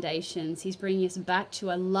foundations. He's bringing us back to,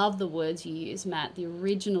 I love the words you use, Matt, the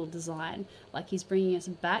original design. Like he's bringing us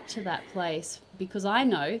back to that place, because I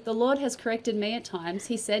know the Lord has corrected me at times.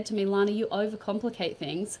 He said to me, Lana, you overcomplicate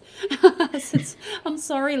things. I said, I'm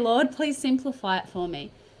sorry, Lord, please simplify it for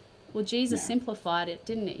me. Well, Jesus simplified it,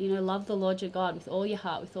 didn't it? Love the Lord your God with all your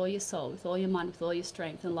heart, with all your soul, with all your mind, with all your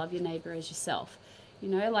strength, and love your neighbor as yourself.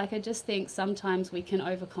 Like I just think sometimes we can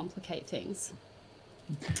overcomplicate things.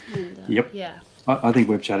 And, Yep. Yeah. I think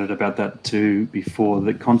we've chatted about that too before.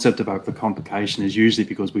 The concept of overcomplication is usually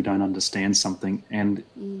because we don't understand something. And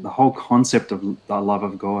the whole concept of the love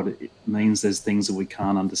of God, it means there's things that we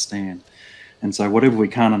can't understand. And so whatever we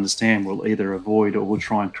can't understand, we'll either avoid or we'll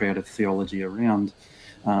try and create a theology around.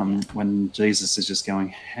 When Jesus is just going,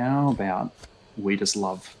 how about we just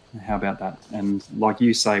love? How about that? And like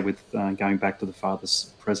you say, with going back to the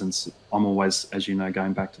Father's presence, I'm always, as you know,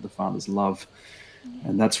 going back to the Father's love.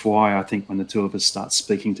 And that's why I think when the two of us start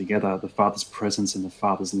speaking together, the Father's presence and the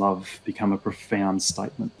Father's love become a profound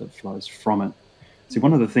statement that flows from it. See,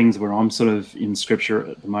 one of the things where I'm sort of in Scripture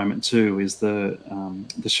at the moment too is the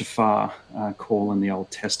shofar call in the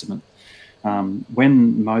Old Testament.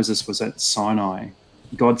 When Moses was at Sinai,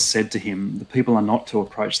 God said to him, the people are not to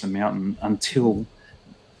approach the mountain until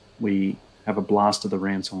we have a blast of the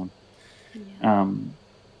ram's horn. Yeah.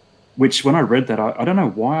 Which when I read that, I don't know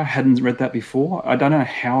why I hadn't read that before. I don't know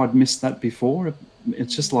how I'd missed that before.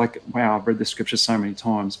 It's just like, wow, I've read this scripture so many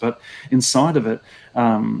times. But inside of it,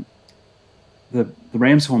 the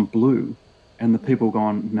ram's horn blew, and the people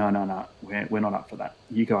gone, no, we're not up for that.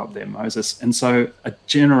 You go up there, Moses. And so a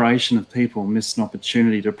generation of people missed an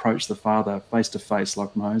opportunity to approach the Father face to face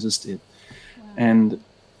like Moses did. Wow. And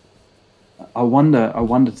I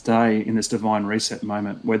wonder today in this divine reset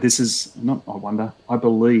moment where this is not, I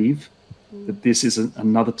believe that this is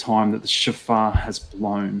another time that the shofar has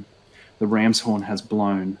blown, the ram's horn has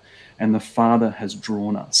blown, and the Father has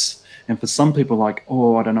drawn us. And for some people, like,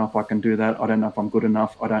 oh, I don't know if I can do that. I don't know if I'm good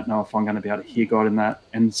enough. I don't know if I'm going to be able to hear God in that.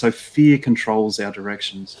 And so fear controls our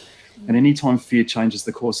directions. And anytime fear changes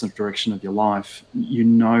the course and direction of your life, you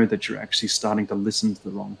know that you're actually starting to listen to the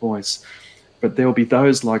wrong voice. But there will be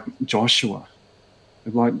those like Joshua,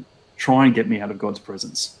 who like, try and get me out of God's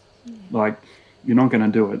presence. Like, you're not going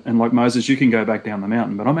to do it. And like Moses, you can go back down the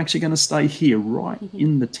mountain, but I'm actually going to stay here right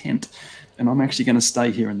in the tent. And I'm actually going to stay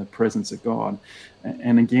here in the presence of God.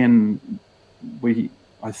 And again,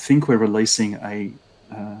 I think we're releasing a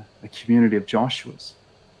community of Joshuas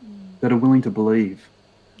that are willing to believe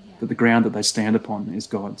that the ground that they stand upon is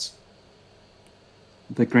God's.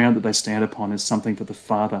 The ground that they stand upon is something that the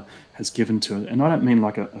Father has given to it. And I don't mean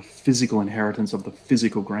like a physical inheritance of the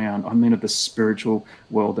physical ground. I mean of the spiritual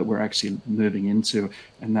world that we're actually moving into,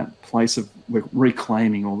 and that place of we're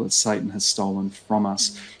reclaiming all that Satan has stolen from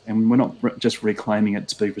us. And we're not just reclaiming it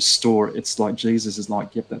to be restored. It's like Jesus is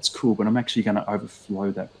like, yep, that's cool, but I'm actually going to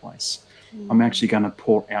overflow that place. I'm actually going to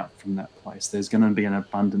pour out from that place. There's going to be an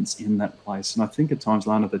abundance in that place. And I think at times,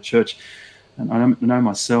 Lana, the church, and I know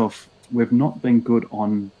myself, we've not been good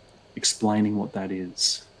on explaining what that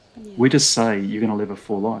is. We just say, you're going to live a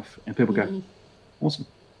full life. And people go, awesome,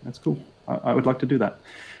 that's cool. I would like to do that.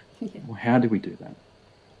 Well, how do we do that?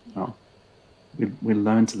 Oh, we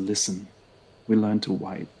learn to listen. We learn to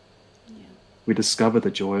wait. We discover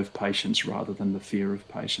the joy of patience rather than the fear of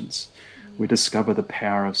patience. We discover the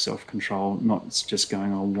power of self-control, not just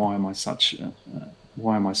going, oh, why am I so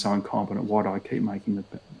incompetent? Why do I keep making the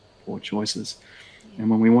poor choices? And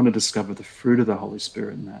when we want to discover the fruit of the Holy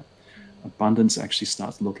Spirit in that, abundance actually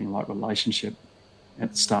starts looking like relationship.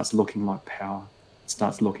 It starts looking like power. It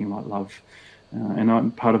starts looking like love. And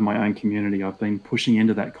I'm part of my own community. I've been pushing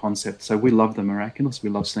into that concept. So we love the miraculous. We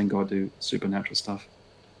love seeing God do supernatural stuff.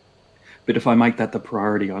 But if I make that the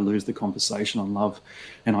priority, I lose the conversation on love.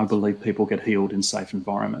 And I believe people get healed in safe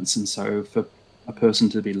environments. And so for a person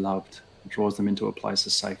to be loved, it draws them into a place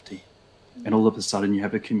of safety. And all of a sudden you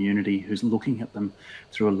have a community who's looking at them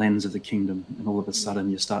through a lens of the kingdom. And all of a sudden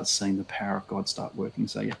you start seeing the power of God start working.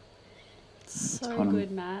 So, yeah. So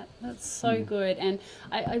good, Matt. That's so good. And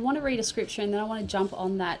I want to read a scripture, and then I want to jump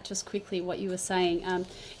on that just quickly, what you were saying.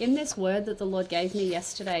 In this word that the Lord gave me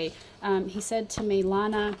yesterday, he said to me,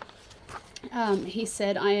 Lana, he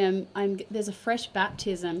said, there's a fresh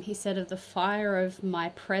baptism, he said, of the fire of my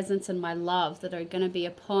presence and my love that are going to be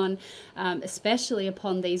upon, especially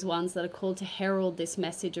upon these ones that are called to herald this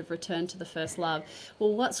message of return to the first love.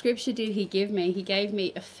 Well, what scripture did he give me? He gave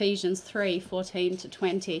me Ephesians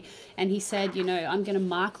 3:14-20. And he said, I'm going to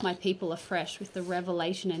mark my people afresh with the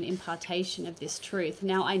revelation and impartation of this truth.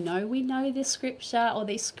 Now, I know we know this scripture or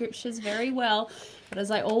these scriptures very well, but as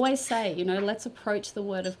I always say, let's approach the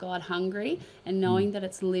Word of God hungry and knowing that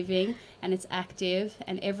it's living and it's active.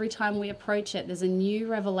 And every time we approach it, there's a new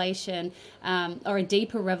revelation or a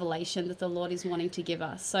deeper revelation that the Lord is wanting to give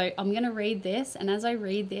us. So I'm going to read this. And as I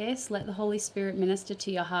read this, let the Holy Spirit minister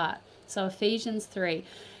to your heart. So Ephesians 3,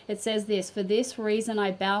 it says this, "For this reason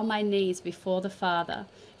I bow my knees before the Father,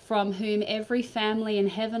 from whom every family in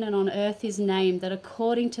heaven and on earth is named, that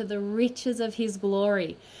according to the riches of his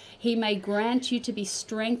glory, he may grant you to be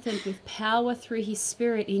strengthened with power through his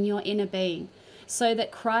Spirit in your inner being, so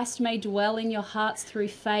that Christ may dwell in your hearts through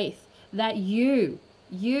faith, that you,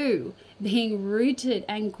 being rooted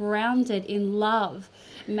and grounded in love,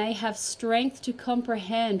 may have strength to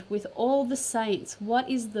comprehend with all the saints what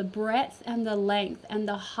is the breadth and the length and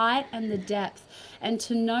the height and the depth, and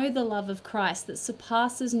to know the love of Christ that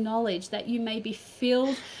surpasses knowledge, that you may be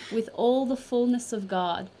filled with all the fullness of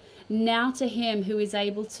God. Now to him who is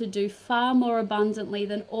able to do far more abundantly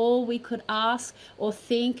than all we could ask or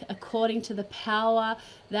think, according to the power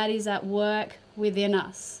that is at work within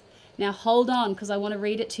us." Now hold on, because I want to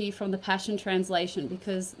read it to you from the Passion Translation,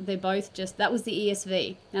 because they're both that was the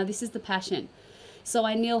ESV. Now this is the Passion. "So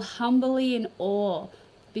I kneel humbly in awe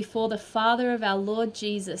before the Father of our Lord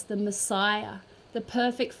Jesus, the Messiah, the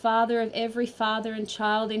perfect Father of every father and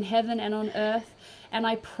child in heaven and on earth, And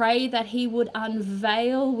I pray that he would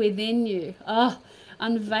unveil within you,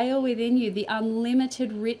 unveil within you the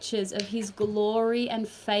unlimited riches of his glory and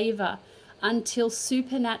favor, until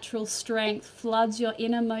supernatural strength floods your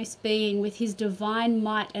innermost being with his divine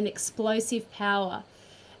might and explosive power.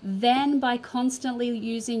 Then, by constantly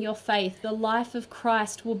using your faith, the life of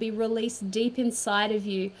Christ will be released deep inside of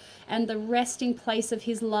you, and the resting place of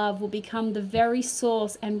his love will become the very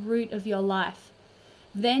source and root of your life.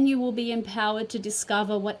 Then you will be empowered to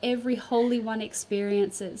discover what every Holy One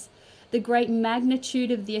experiences: the great magnitude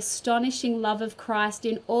of the astonishing love of Christ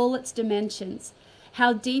in all its dimensions.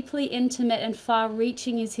 How deeply intimate and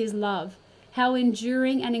far-reaching is his love, how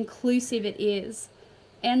enduring and inclusive it is.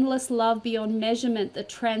 Endless love beyond measurement that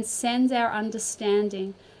transcends our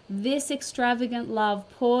understanding. This extravagant love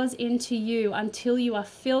pours into you until you are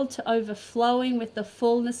filled to overflowing with the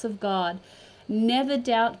fullness of God. Never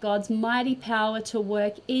doubt God's mighty power to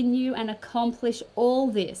work in you and accomplish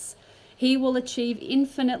all this. He will achieve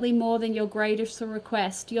infinitely more than your greatest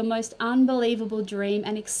request, your most unbelievable dream,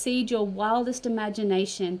 and exceed your wildest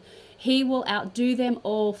imagination. He will outdo them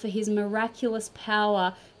all, for his miraculous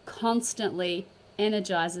power constantly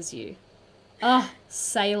energizes you. Oh,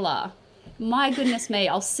 Selah. My goodness me.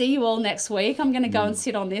 I'll see you all next week. I'm going to go and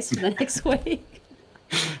sit on this for the next week.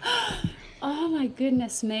 Oh my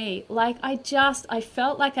goodness me. Like I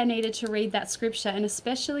felt like I needed to read that scripture, and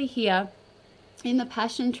especially here in the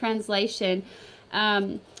Passion Translation,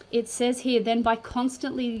 it says here, then by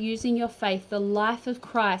constantly using your faith, the life of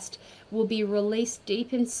Christ will be released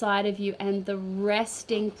deep inside of you, and the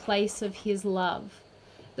resting place of his love.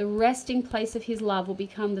 The resting place of his love will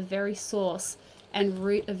become the very source and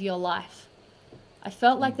root of your life. I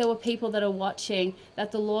felt like there were people that are watching,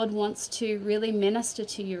 that the Lord wants to really minister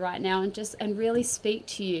to you right now and really speak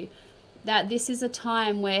to you, that this is a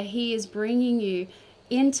time where he is bringing you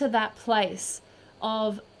into that place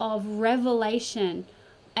of revelation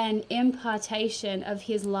and impartation of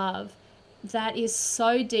his love that is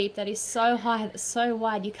so deep, that is so high, that's so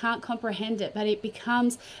wide, you can't comprehend it, but it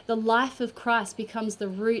becomes, the life of Christ becomes the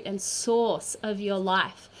root and source of your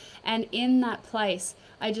life. And in that place,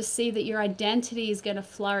 I just see that your identity is going to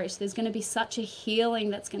flourish. There's going to be such a healing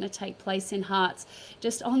that's going to take place in hearts.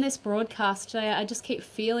 Just on this broadcast today, I just keep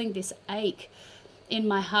feeling this ache in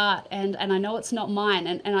my heart, and I know it's not mine.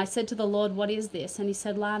 And I said to the Lord, what is this? And he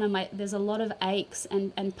said, Lana, there's a lot of aches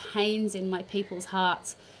and pains in my people's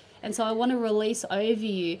hearts. And so I want to release over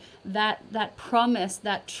you that promise,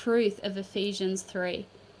 that truth of Ephesians 3,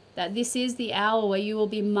 that this is the hour where you will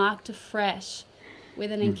be marked afresh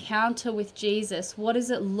with an encounter with Jesus. What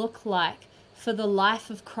does it look like for the life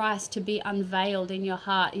of Christ to be unveiled in your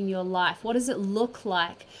heart, in your life? What does it look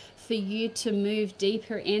like for you to move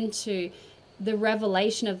deeper into the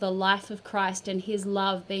revelation of the life of Christ and his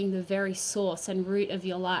love being the very source and root of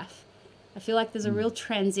your life? I feel like there's a real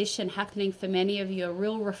transition happening for many of you, a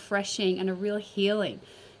real refreshing and a real healing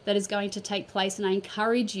that is going to take place. And I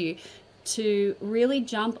encourage you to really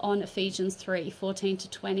jump on Ephesians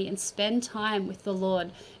 3:14-20 and spend time with the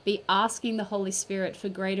Lord. Be asking the Holy Spirit for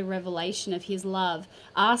greater revelation of his love.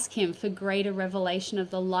 Ask him for greater revelation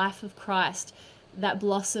of the life of Christ that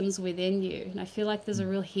blossoms within you. And I feel like there's a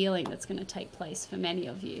real healing that's going to take place for many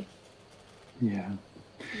of you. Yeah.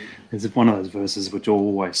 There's one of those verses which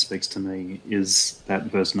always speaks to me, is that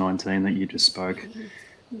verse 19 that you just spoke.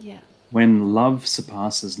 Yeah. When love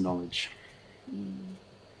surpasses knowledge.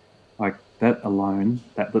 Like that alone,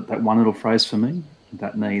 that one little phrase for me,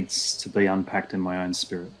 that needs to be unpacked in my own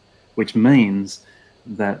spirit, which means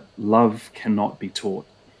that love cannot be taught.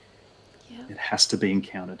 Yeah. It has to be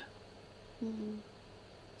encountered.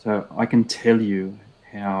 So I can tell you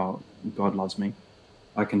how God loves me.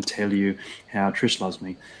 I can tell you how Trish loves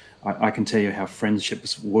me. I can tell you how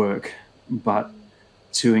friendships work, but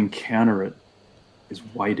to encounter it is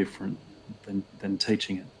way different than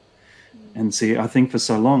teaching it. And see, I think for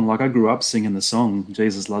so long, like I grew up singing the song,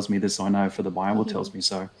 Jesus loves me, this I know, for the Bible tells me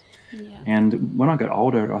so. Yeah. And when I got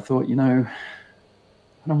older, I thought, I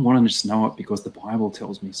don't want to just know it because the Bible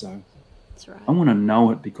tells me so. That's right. I want to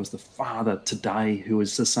know it because the Father today, who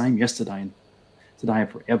is the same yesterday and today and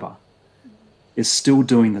forever, is still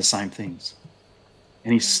doing the same things.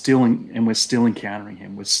 And he's still and we're still encountering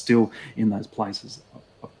him. We're still in those places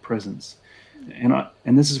of presence.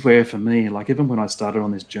 And this is where, for me, like even when I started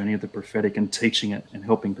on this journey of the prophetic and teaching it and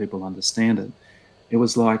helping people understand it, it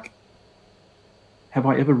was like, have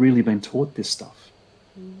I ever really been taught this stuff?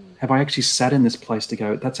 Have I actually sat in this place to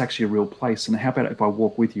go, that's actually a real place? And how about if I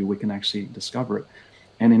walk with you, we can actually discover it?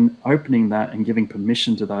 And in opening that and giving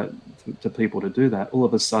permission to people to do that, all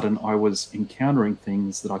of a sudden I was encountering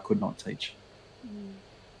things that I could not teach.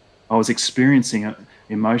 I was experiencing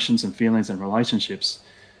emotions and feelings and relationships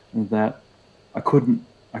that I couldn't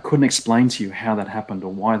explain to you how that happened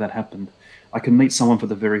or why that happened. I could meet someone for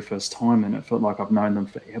the very first time and it felt like I've known them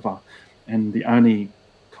forever. And the only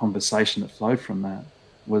conversation that flowed from that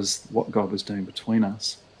was what God was doing between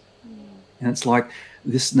us. And it's like,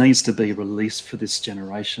 this needs to be released for this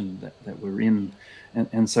generation that we're in.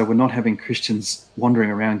 And so we're not having Christians wandering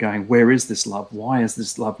around going, where is this love? Why is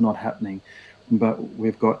this love not happening? But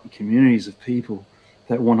we've got communities of people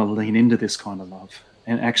that want to lean into this kind of love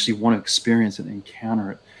and actually want to experience it,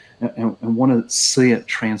 encounter it, and want to see it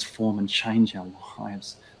transform and change our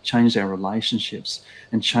lives, change our relationships,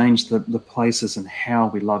 and change the places and how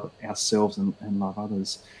we love ourselves and love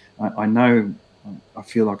others. I know I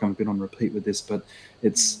feel like I'm a bit on repeat with this, but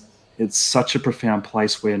it's such a profound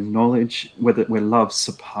place where knowledge, where love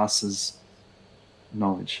surpasses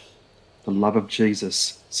knowledge. The love of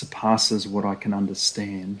Jesus surpasses what I can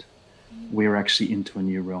understand. We're actually into a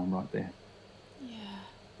new realm right there. Yeah,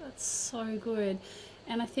 that's so good.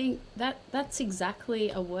 And I think that's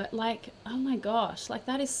exactly a word, like, oh my gosh, like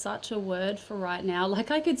that is such a word for right now.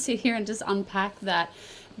 Like I could sit here and just unpack that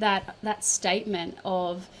statement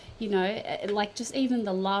of, like just even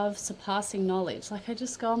the love surpassing knowledge. Like I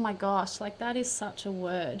just go, oh my gosh, like that is such a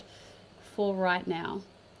word for right now.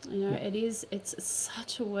 Yeah. It's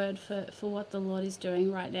such a word for what the Lord is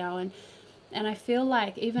doing right now. And I feel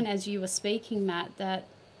like even as you were speaking, Matt, that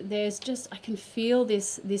there's just, I can feel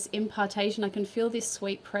this impartation. I can feel this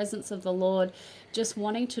sweet presence of the Lord just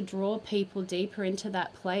wanting to draw people deeper into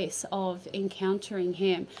that place of encountering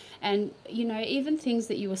him. And even things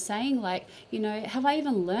that you were saying, like, have I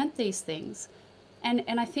even learnt these things? And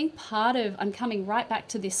I think part of, I'm coming right back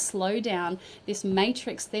to this slowdown, this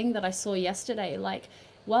matrix thing that I saw yesterday. Like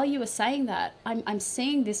while you were saying that, I'm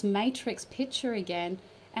seeing this matrix picture again.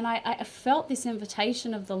 And I felt this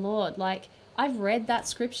invitation of the Lord. Like I've read that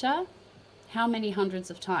scripture how many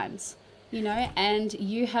hundreds of times, and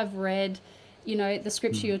you have read, the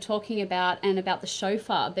scripture you're talking about and about the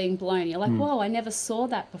shofar being blown. You're like, whoa, I never saw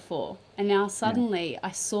that before. And now suddenly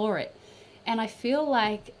I saw it. And I feel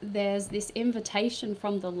like there's this invitation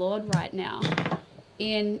from the Lord right now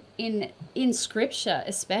in scripture,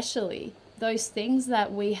 especially those things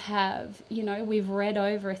that we have, we've read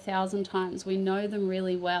over 1,000 times, we know them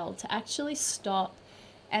really well, to actually stop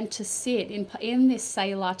and to sit in this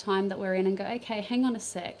Selah time that we're in and go, okay, hang on a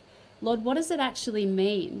sec. Lord, what does it actually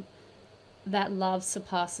mean that love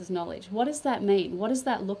surpasses knowledge? What does that mean? What does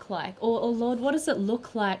that look like? Or Lord, what does it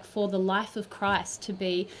look like for the life of Christ to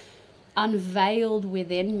be unveiled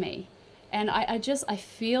within me? And I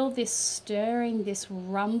feel this stirring, this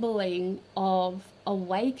rumbling of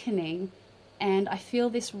awakening, and I feel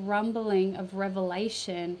this rumbling of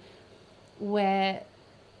revelation where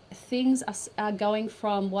things are going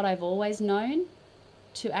from what I've always known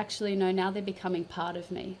to actually know, now they're becoming part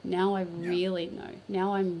of me. Now I really know.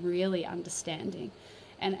 Now I'm really understanding.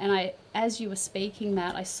 And I, as you were speaking,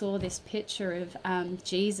 Matt, I saw this picture of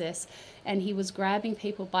Jesus, and he was grabbing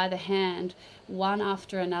people by the hand, one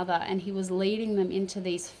after another, and he was leading them into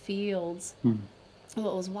these fields.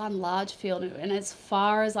 Well, it was one large field, and as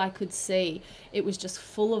far as I could see, it was just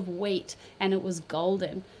full of wheat, and it was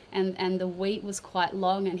golden. And the wheat was quite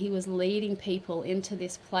long, and he was leading people into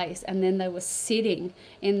this place, and then they were sitting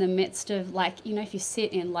in the midst of, like, if you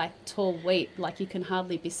sit in like tall wheat, like you can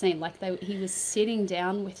hardly be seen, like he was sitting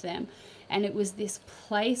down with them. And it was this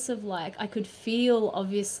place of, like, I could feel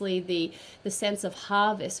obviously the sense of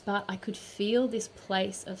harvest, but I could feel this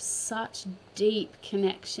place of such deep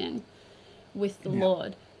connection with the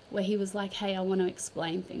Lord, where he was like, hey, I want to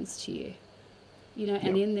explain things to you,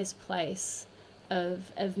 and in this place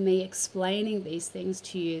of me explaining these things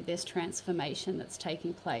to you, there's transformation that's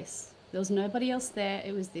taking place. There was nobody else there.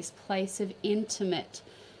 It was this place of intimate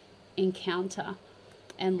encounter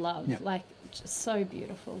and love. Like, just so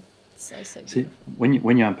beautiful. So beautiful. See,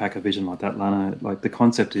 when you unpack a vision like that, Lana, like the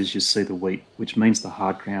concept is you see the wheat, which means the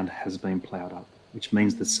hard ground has been ploughed up, which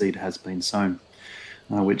means the seed has been sown.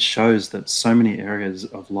 Which shows that so many areas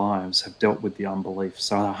of lives have dealt with the unbelief.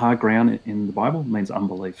 So the hard ground in the Bible means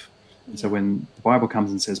unbelief. And so when the Bible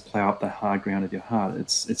comes and says, plow up the hard ground of your heart,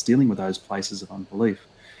 it's dealing with those places of unbelief.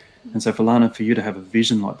 And so for Lana, for you to have a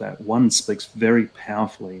vision like that, one speaks very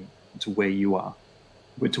powerfully to where you are,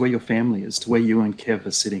 to where your family is, to where you and Kev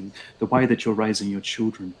are sitting, the way that you're raising your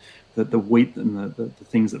children, the wheat and the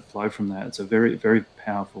things that flow from that. It's a very, very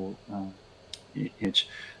powerful image.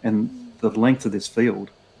 And the length of this field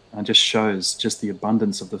just shows just the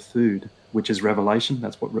abundance of the food, which is revelation.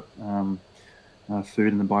 That's what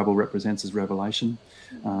food in the Bible represents, as revelation.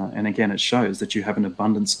 And again, it shows that you have an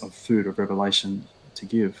abundance of food, of revelation to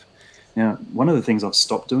give. Now, one of the things I've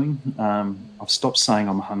stopped doing, I've stopped saying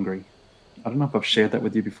I'm hungry. I don't know if I've shared that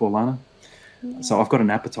with you before, Lana. So I've got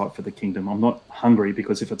an appetite for the kingdom. I'm not hungry,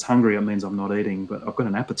 because if it's hungry, it means I'm not eating, but I've got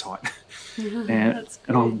an appetite. and That's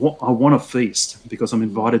and I, good. I want to feast, because I'm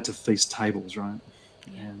invited to feast tables, right?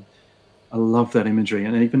 Yeah. And I love that imagery.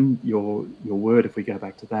 And even your word, if we go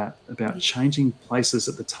back to that, about changing places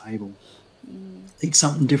at the table. Eat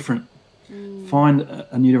something different. Find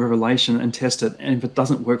a new revelation and test it. And if it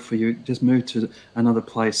doesn't work for you, just move to another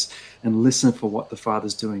place and listen for what the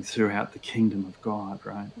Father's doing throughout the kingdom of God,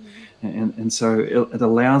 right? And so it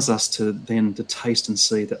allows us to then to taste and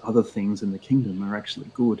see that other things in the kingdom are actually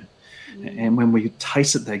good. And when we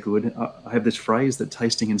taste that they're good, I have this phrase that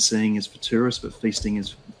tasting and seeing is for tourists, but feasting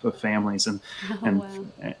is for families. And Oh, and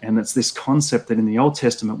wow. and it's this concept that in the Old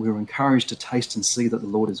Testament we were encouraged to taste and see that the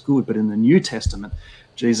Lord is good, but in the New Testament,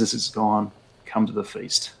 Jesus is gone. Come to the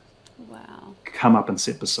feast. Wow. Come up and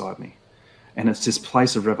sit beside me. And it's this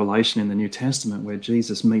place of revelation in the New Testament where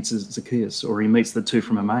Jesus meets Zacchaeus, or he meets the two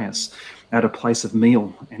from Emmaus at a place of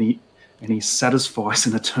meal, and he satisfies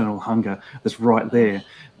an eternal hunger that's right there.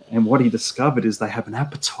 And what he discovered is they have an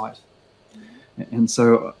appetite. And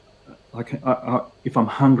so, like, if I'm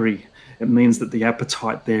hungry, it means that the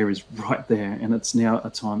appetite there is right there, and it's now a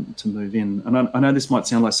time to move in. And I know this might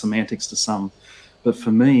sound like semantics to some, but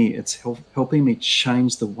for me, it's helping me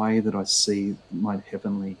change the way that I see my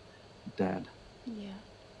heavenly Dad. Yeah.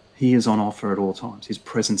 He is on offer at all times. His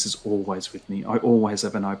presence is always with me. I always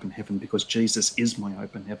have an open heaven, because Jesus is my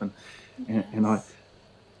open heaven. And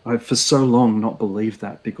I've for so long not believed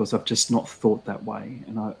that, because I've just not thought that way.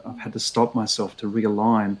 And I've had to stop myself to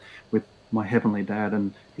realign with my heavenly Dad,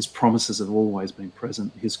 and his promises have always been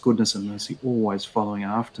present. His goodness and mercy always following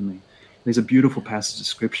after me. These are beautiful passages of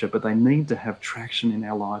scripture, but they need to have traction in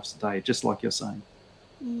our lives today, just like you're saying.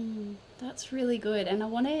 That's really good, and I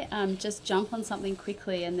want to just jump on something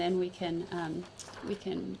quickly, and then we can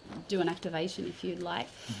do an activation if you'd like.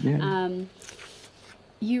 Yeah.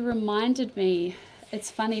 You reminded me.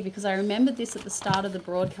 It's funny because I remembered this at the start of the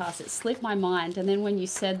broadcast. It slipped my mind, and then when you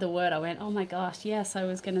said the word, I went, "Oh my gosh, yes, I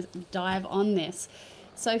was going to dive on this."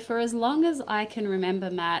 So for as long as I can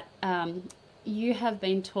remember, Matt, you have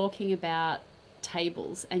been talking about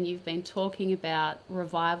tables, and you've been talking about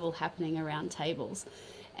revival happening around tables.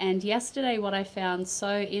 And yesterday, what I found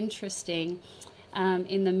so interesting,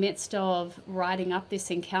 in the midst of writing up this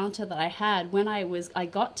encounter that I had, when I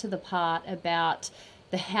got to the part about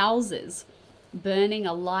the houses burning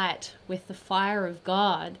alight with the fire of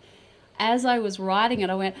God. As I was writing it,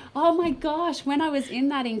 I went, "Oh my gosh!" When I was in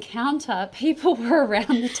that encounter, people were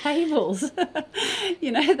around the tables.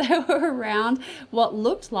 They were around what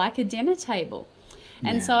looked like a dinner table.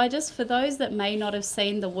 And so Yeah. I just, for those that may not have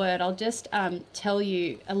seen the word, I'll just tell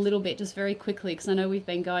you a little bit, just very quickly, because I know we've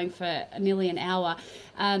been going for nearly an hour.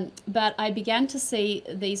 But I began to see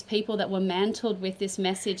these people that were mantled with this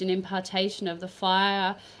message and impartation of the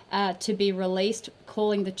fire to be released,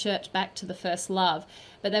 calling the church back to the first love.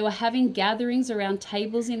 But they were having gatherings around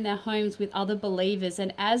tables in their homes with other believers.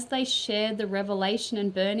 And as they shared the revelation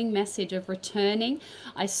and burning message of returning,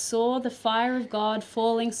 I saw the fire of God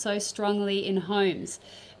falling so strongly in homes.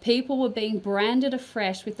 People were being branded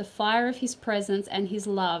afresh with the fire of his presence and his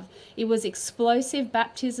love. It was explosive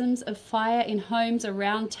baptisms of fire in homes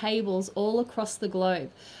around tables all across the globe.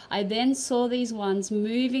 I then saw these ones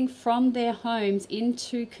moving from their homes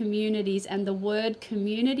into communities, and the word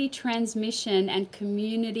community transmission and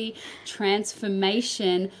community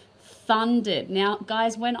transformation thundered. Now,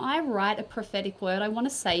 guys, when I write a prophetic word, I want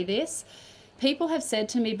to say this. People have said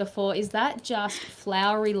to me before, "Is that just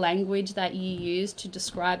flowery language that you use to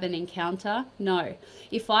describe an encounter?" No.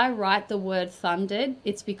 If I write the word thundered,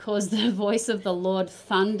 it's because the voice of the Lord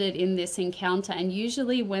thundered in this encounter. And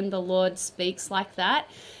usually when the Lord speaks like that,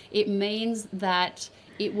 it means that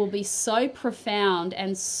it will be so profound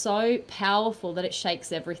and so powerful that it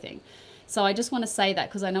shakes everything. So I just want to say that,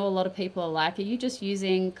 because I know a lot of people are like, "Are you just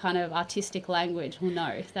using kind of artistic language?" Well,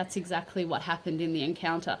 no, that's exactly what happened in the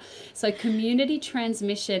encounter. So community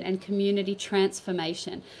transmission and community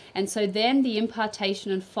transformation. And so then the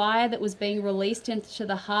impartation and fire that was being released into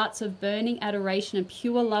the hearts of burning adoration and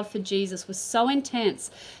pure love for Jesus was so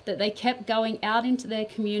intense that they kept going out into their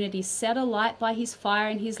communities, set alight by his fire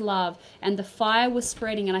and his love. And the fire was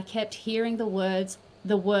spreading, and I kept hearing the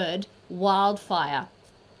word wildfire.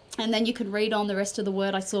 And then you could read on the rest of the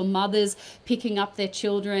word. I saw mothers picking up their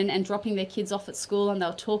children and dropping their kids off at school, and they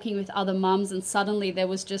were talking with other mums, and suddenly there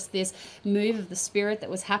was just this move of the Spirit that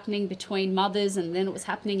was happening between mothers, and then it was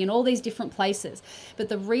happening in all these different places. But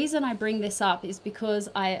the reason I bring this up is because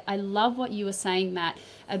I love what you were saying, Matt,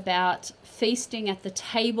 about feasting at the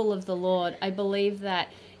table of the Lord. I believe that,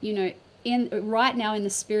 you know, right now in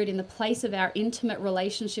the Spirit, in the place of our intimate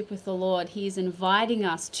relationship with the Lord, he is inviting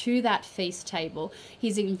us to that feast table.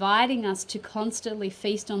 He's inviting us to constantly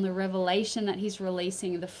feast on the revelation that he's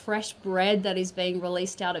releasing, the fresh bread that is being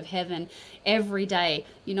released out of heaven every day.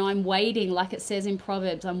 You know, I'm waiting, like it says in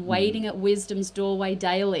Proverbs, I'm waiting at wisdom's doorway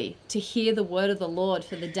daily to hear the word of the Lord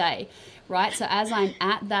for the day, right? So as I'm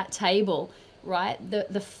at that table, right,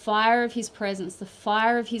 the fire of his presence, the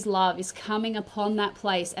fire of his love is coming upon that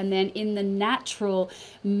place, and then in the natural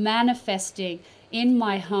manifesting in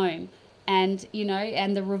my home, and you know,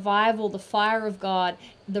 and the revival, the fire of God,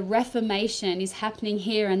 the reformation is happening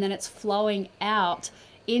here, and then it's flowing out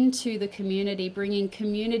into the community, bringing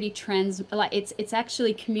community it's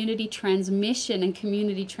actually community transmission and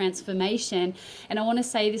community transformation. And I want to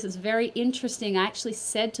say this is very interesting. I actually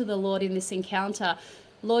said to the Lord in this encounter,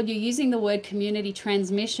 Lord, you're using the word community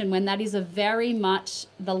transmission when that is a very much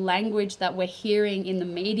the language that we're hearing in the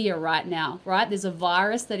media right now, right? There's a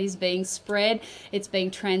virus that is being spread. It's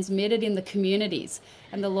being transmitted in the communities.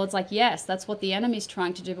 And the Lord's like, yes, that's what the enemy's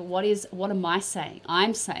trying to do. But what am I saying?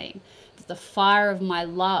 I'm saying that the fire of my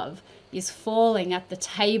love is falling at the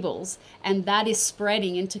tables, and that is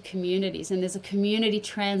spreading into communities. And there's a community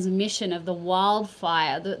transmission of the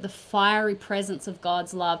wildfire, the fiery presence of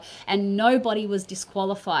God's love, and nobody was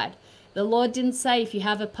disqualified. The Lord didn't say if you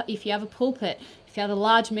have a pulpit, if you have a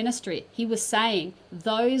large ministry. He was saying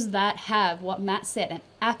those that have, what Matt said, an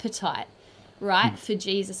appetite, right, for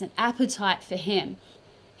Jesus, an appetite for him.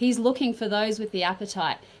 He's looking for those with the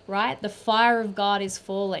appetite, right? The fire of God is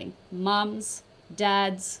falling. Mums,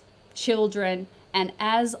 dads, children. And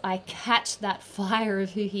as I catch that fire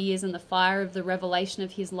of who he is and the fire of the revelation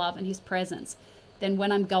of his love and his presence, then when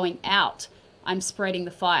I'm going out, I'm spreading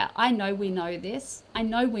the fire. I know we know this.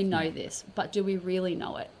 This, but do we really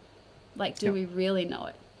know it? Like, do we really know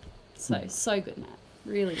it? So good, Matt.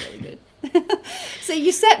 Really, really good. So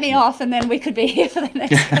you set me off, and then we could be here for the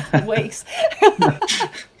next couple of weeks.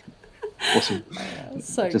 Awesome.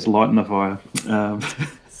 So just good. lighten the fire.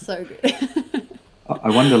 So good. I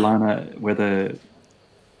wonder, Lana,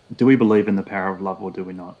 do we believe in the power of love or do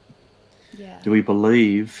we not? Yeah. Do we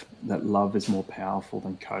believe that love is more powerful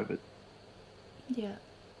than COVID? Yeah.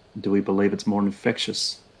 Do we believe it's more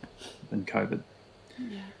infectious than COVID?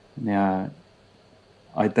 Yeah. Now,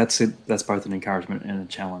 that's it. That's both an encouragement and a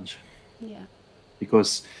challenge. Yeah.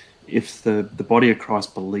 Because if the body of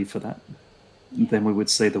Christ believed for that, then we would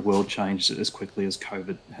see the world change as quickly as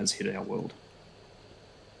COVID has hit our world.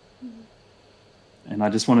 And I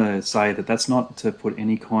just want to say that that's not to put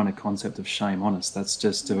any kind of concept of shame on us. That's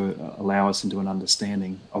just to allow us into an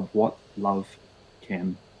understanding of what love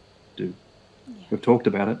can do. Yeah. We've talked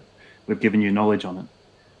about it. We've given you knowledge on it.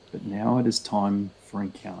 But now it is time for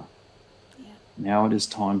encounter. Yeah. Now it is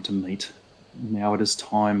time to meet. Now it is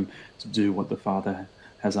time to do what the Father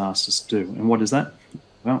has asked us to do. And what is that?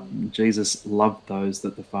 Well, Jesus loved those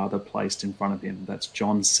that the Father placed in front of him. That's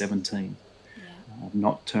John 17. Yeah. I've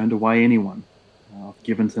not turned away anyone. I've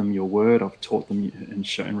given them your word. I've taught them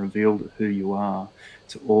and revealed who you are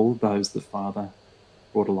to all those the Father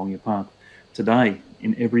brought along your path. Today,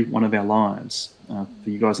 in every one of our lives, for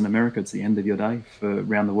you guys in America, it's the end of your day. For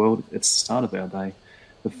around the world, it's the start of our day.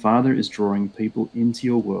 The Father is drawing people into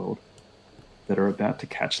your world that are about to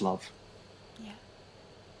catch love. Yeah.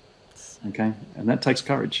 Okay? And that takes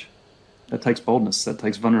courage. That takes boldness. That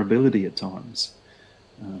takes vulnerability at times.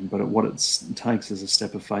 But what it takes is a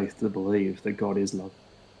step of faith to believe that God is love,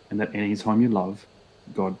 and that any time you love,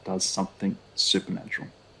 God does something supernatural.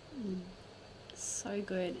 So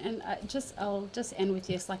good. And I'll just end with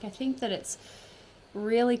this. Like, I think that it's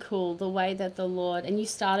really cool the way that the Lord, and you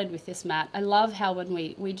started with this, Matt. I love how when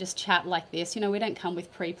we just chat like this, we don't come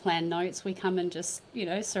with pre-planned notes. We come and just,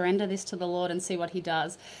 surrender this to the Lord and see what he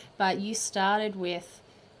does. But you started with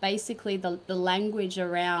basically the language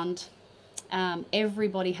around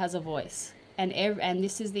everybody has a voice, and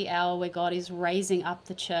this is the hour where God is raising up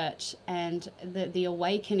the church, and the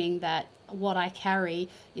awakening that what I carry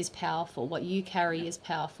is powerful, what you carry is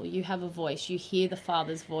powerful. You have a voice, you hear the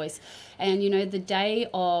Father's voice. And the day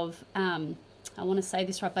of I want to say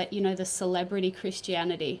this right, but the celebrity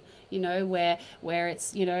Christianity, where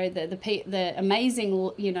it's the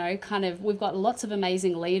amazing, kind of, we've got lots of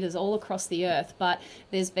amazing leaders all across the earth, but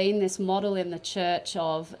there's been this model in the church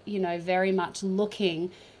of very much looking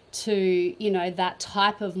to, you know, that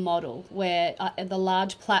type of model where the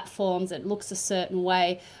large platforms, it looks a certain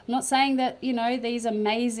way. I'm not saying that, you know, these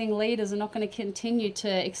amazing leaders are not going to continue to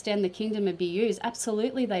extend the kingdom and be used.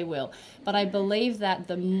 Absolutely they will. But I believe that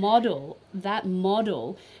that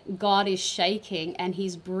model, God is shaking, and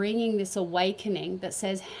he's bringing this awakening that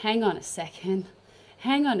says, hang on a second,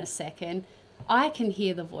 hang on a second. I can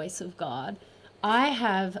hear the voice of God. I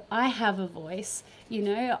have a voice. You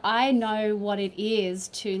know, I know what it is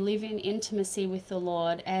to live in intimacy with the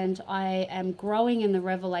Lord, and I am growing in the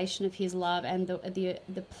revelation of his love, and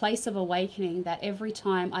the place of awakening that every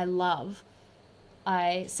time I love,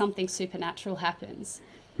 I something supernatural happens.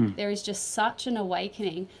 There is just such an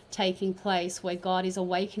awakening taking place where God is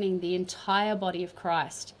awakening the entire body of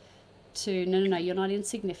Christ to, no, no, no, you're not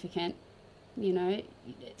insignificant. You know,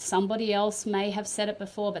 somebody else may have said it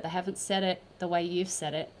before, but they haven't said it the way you've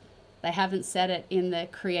said it. They haven't said it in the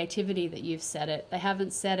creativity that you've said it. They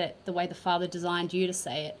haven't said it the way the Father designed you to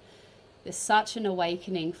say it. There's such an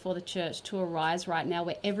awakening for the church to arise right now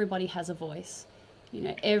where everybody has a voice. You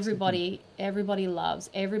know, everybody loves,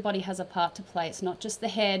 everybody has a part to play. It's not just the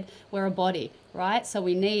head, we're a body, right? So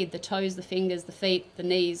we need the toes, the fingers, the feet, the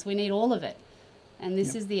knees, we need all of it. And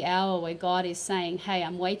this is the hour where God is saying, hey,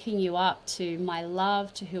 I'm waking you up to my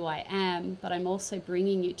love, to who I am, but I'm also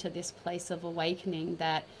bringing you to this place of awakening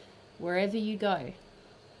that wherever you go,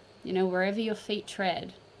 you know, wherever your feet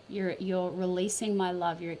tread, you're releasing my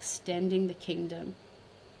love, you're extending the kingdom,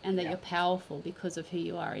 and that you're powerful because of who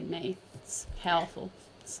you are in me. It's powerful.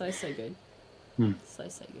 So, so good. So,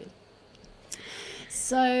 so good.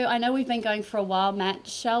 So I know we've been going for a while, Matt.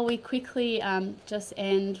 Shall we quickly just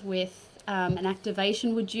end with an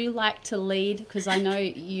activation? Would you like to lead? Because I know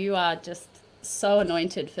you are just so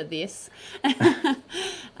anointed for this.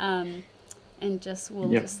 And just we'll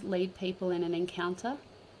just lead people in an encounter.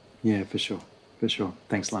 Yeah, for sure. For sure.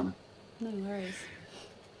 Thanks, Lana. No worries.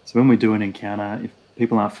 So when we do an encounter, if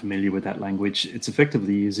people aren't familiar with that language, it's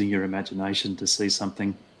effectively using your imagination to see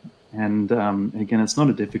something. And again, it's not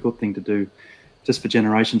a difficult thing to do. Just for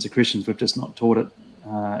generations of Christians, we've just not taught it.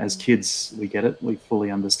 As kids, we get it, we fully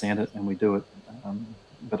understand it, and we do it.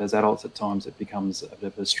 But as adults, at times, it becomes a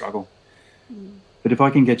bit of a struggle. But if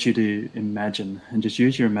I can get you to imagine and just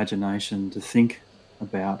use your imagination to think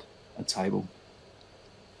about a table,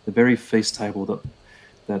 the very feast table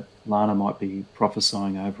that Lana might be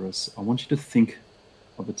prophesying over us, I want you to think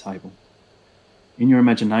of a table. In your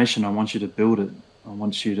imagination, I want you to build it. I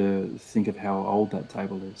want you to think of how old that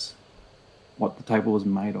table is, what the table is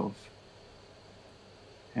made of,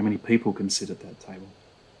 how many people can sit at that table.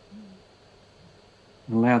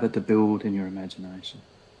 And allow that to build in your imagination.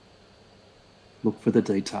 Look for the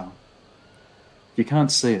detail. If you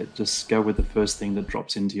can't see it, just go with the first thing that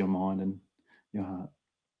drops into your mind and your heart.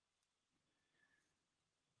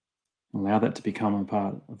 Allow that to become a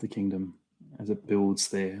part of the kingdom as it builds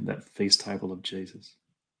there, that feast table of Jesus.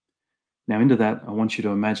 Now into that, I want you to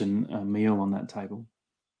imagine a meal on that table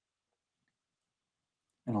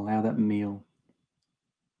and allow that meal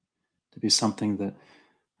to be something that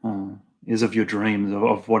is of your dreams,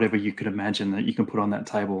 of whatever you could imagine that you can put on that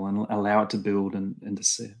table, and allow it to build and to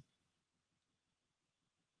sit.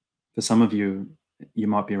 For some of you, you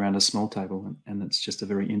might be around a small table and it's just a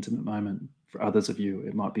very intimate moment. For others of you,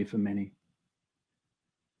 it might be for many.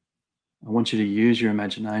 I want you to use your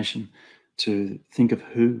imagination to think of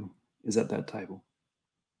who is at that table.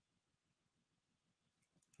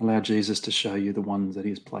 Allow Jesus to show you the ones that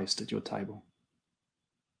he has placed at your table.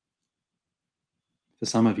 For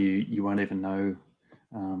some of you, you won't even know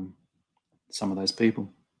some of those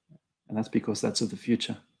people. And that's because that's of the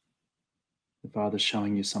future. The Father's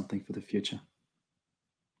showing you something for the future.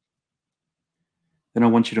 Then I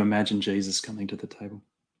want you to imagine Jesus coming to the table.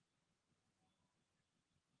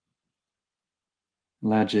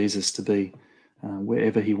 Allow Jesus to be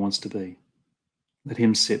wherever he wants to be. Let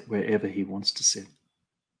him sit wherever he wants to sit.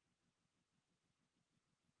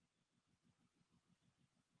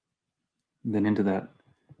 And then into that,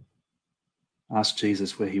 ask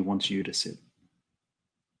Jesus where he wants you to sit.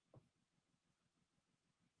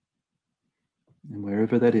 And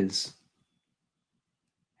wherever that is,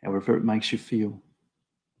 however it makes you feel,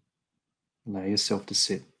 allow yourself to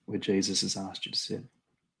sit where Jesus has asked you to sit.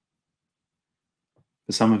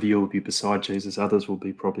 For some of you, it will be beside Jesus. Others will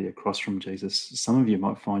be probably across from Jesus. Some of you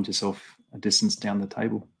might find yourself a distance down the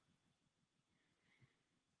table.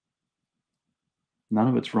 None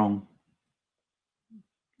of it's wrong.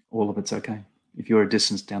 All of it's okay. If you're a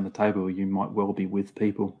distance down the table, you might well be with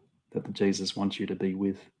people that Jesus wants you to be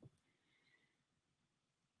with.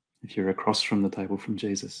 If you're across from the table from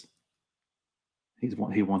Jesus, he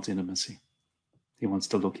wants intimacy. He wants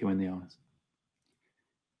to look you in the eyes.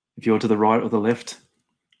 If you're to the right or the left,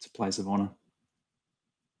 it's a place of honor.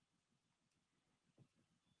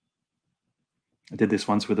 I did this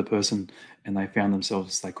once with a person, and they found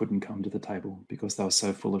themselves, they couldn't come to the table because they were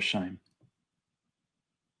so full of shame.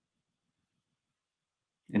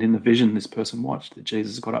 And in the vision, this person watched that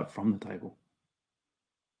Jesus got up from the table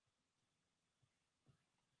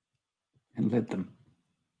and led them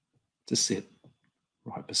to sit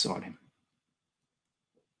right beside him.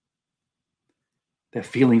 Their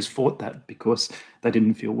feelings fought that because they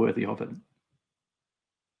didn't feel worthy of it.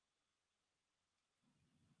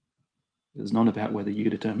 It's not about whether you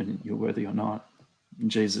determine you're worthy or not.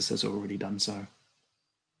 Jesus has already done so.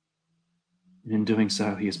 And in doing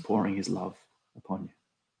so, he is pouring his love upon you.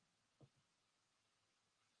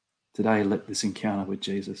 Today, let this encounter with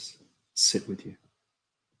Jesus sit with you.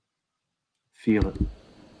 Feel it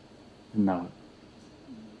and know it.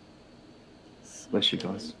 So Bless you good.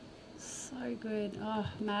 guys. So good. Oh,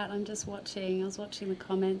 Matt, I'm just watching. I was watching the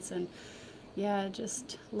comments, and yeah,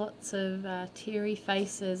 just lots of teary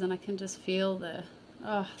faces, and I can just feel the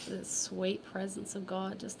sweet presence of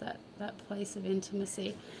God, just that place of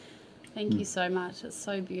intimacy. Thank you so much. It's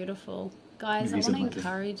so beautiful. Guys, I He's want to amazing.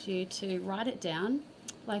 encourage you to write it down,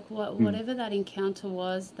 like whatever that encounter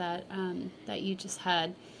was that that you just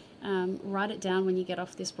had. Write it down when you get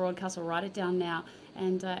off this broadcast, or write it down now,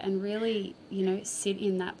 and really, sit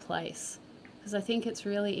in that place, because I think it's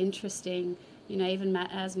really interesting. Even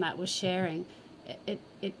as Matt was sharing,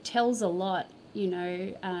 it tells a lot.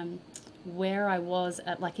 Where I was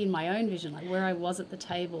at, like in my own vision, like where I was at the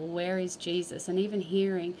table, where is Jesus, and even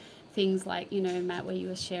hearing things like, Matt, where you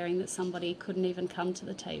were sharing that somebody couldn't even come to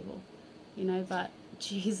the table, but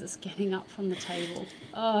Jesus getting up from the table.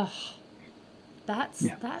 Oh, that's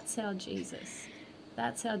our Jesus.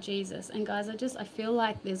 That's our Jesus. And guys, I feel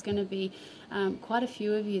like there's going to be quite a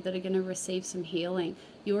few of you that are going to receive some healing.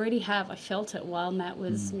 You already have. I felt it while Matt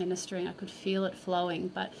was ministering. I could feel it flowing.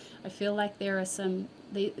 But I feel like there are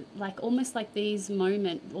almost like this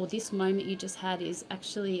moment you just had is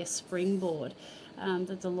actually a springboard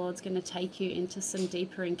that the Lord's going to take you into some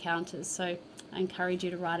deeper encounters. So I encourage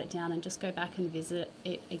you to write it down and just go back and visit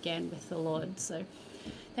it again with the Lord. So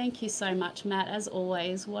thank you so much, Matt. As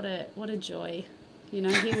always, what a joy.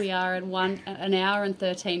 Here we are at an hour and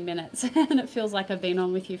 13 minutes, and it feels like I've been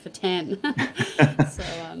on with you for 10. So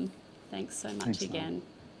thanks so much again.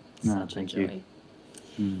 Such a joy.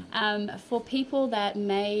 For people that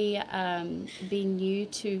may be new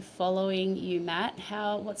to following you, Matt,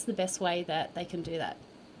 what's the best way that they can do that?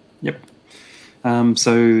 Yep.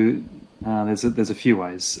 There's a few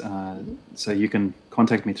ways. So you can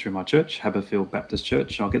contact me through my church, Haberfield Baptist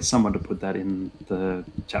Church. I'll get someone to put that in the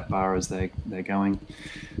chat bar as they're going.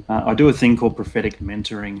 I do a thing called Prophetic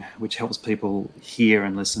Mentoring, which helps people hear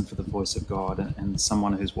and listen for the voice of God. And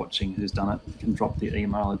someone who's watching, who's done it, can drop the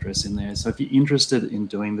email address in there. So if you're interested in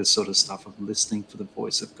doing this sort of stuff of listening for the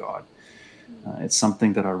voice of God, it's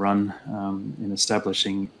something that I run in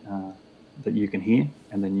establishing that you can hear,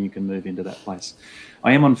 and then you can move into that place.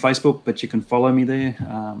 I am on Facebook, but you can follow me there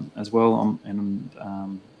as well.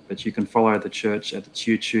 But you can follow the church at its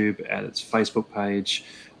YouTube, at its Facebook page,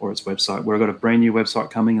 or its website. We've got a brand new website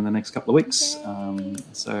coming in the next couple of weeks,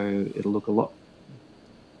 so it'll look a lot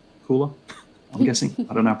cooler, I'm guessing.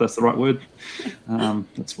 I don't know if that's the right word.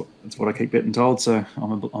 That's what I keep getting told, so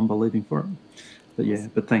I'm believing for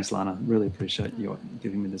it. But thanks, Lana. Really appreciate you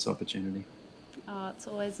giving me this opportunity. Oh, it's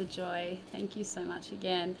always a joy. Thank you so much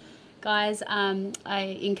again. Guys,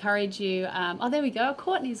 I encourage you. There we go.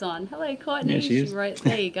 Courtney's on. Hello, Courtney. Yeah, she is.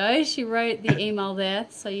 There you go. She wrote the email there,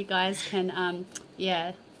 so you guys can,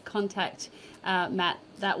 contact Matt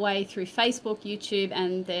that way through Facebook, YouTube,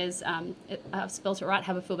 and there's, I've spelled it right,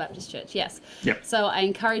 Haberfield Baptist Church. Yes. Yep. So I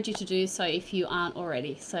encourage you to do so if you aren't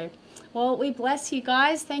already. So, well, we bless you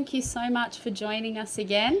guys. Thank you so much for joining us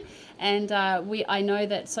again. And I know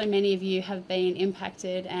that so many of you have been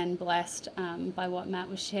impacted and blessed by what Matt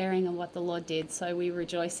was sharing and what the Lord did. So we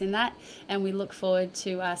rejoice in that, and we look forward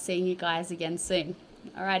to seeing you guys again soon.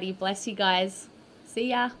 Alrighty, bless you guys. See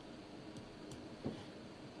ya.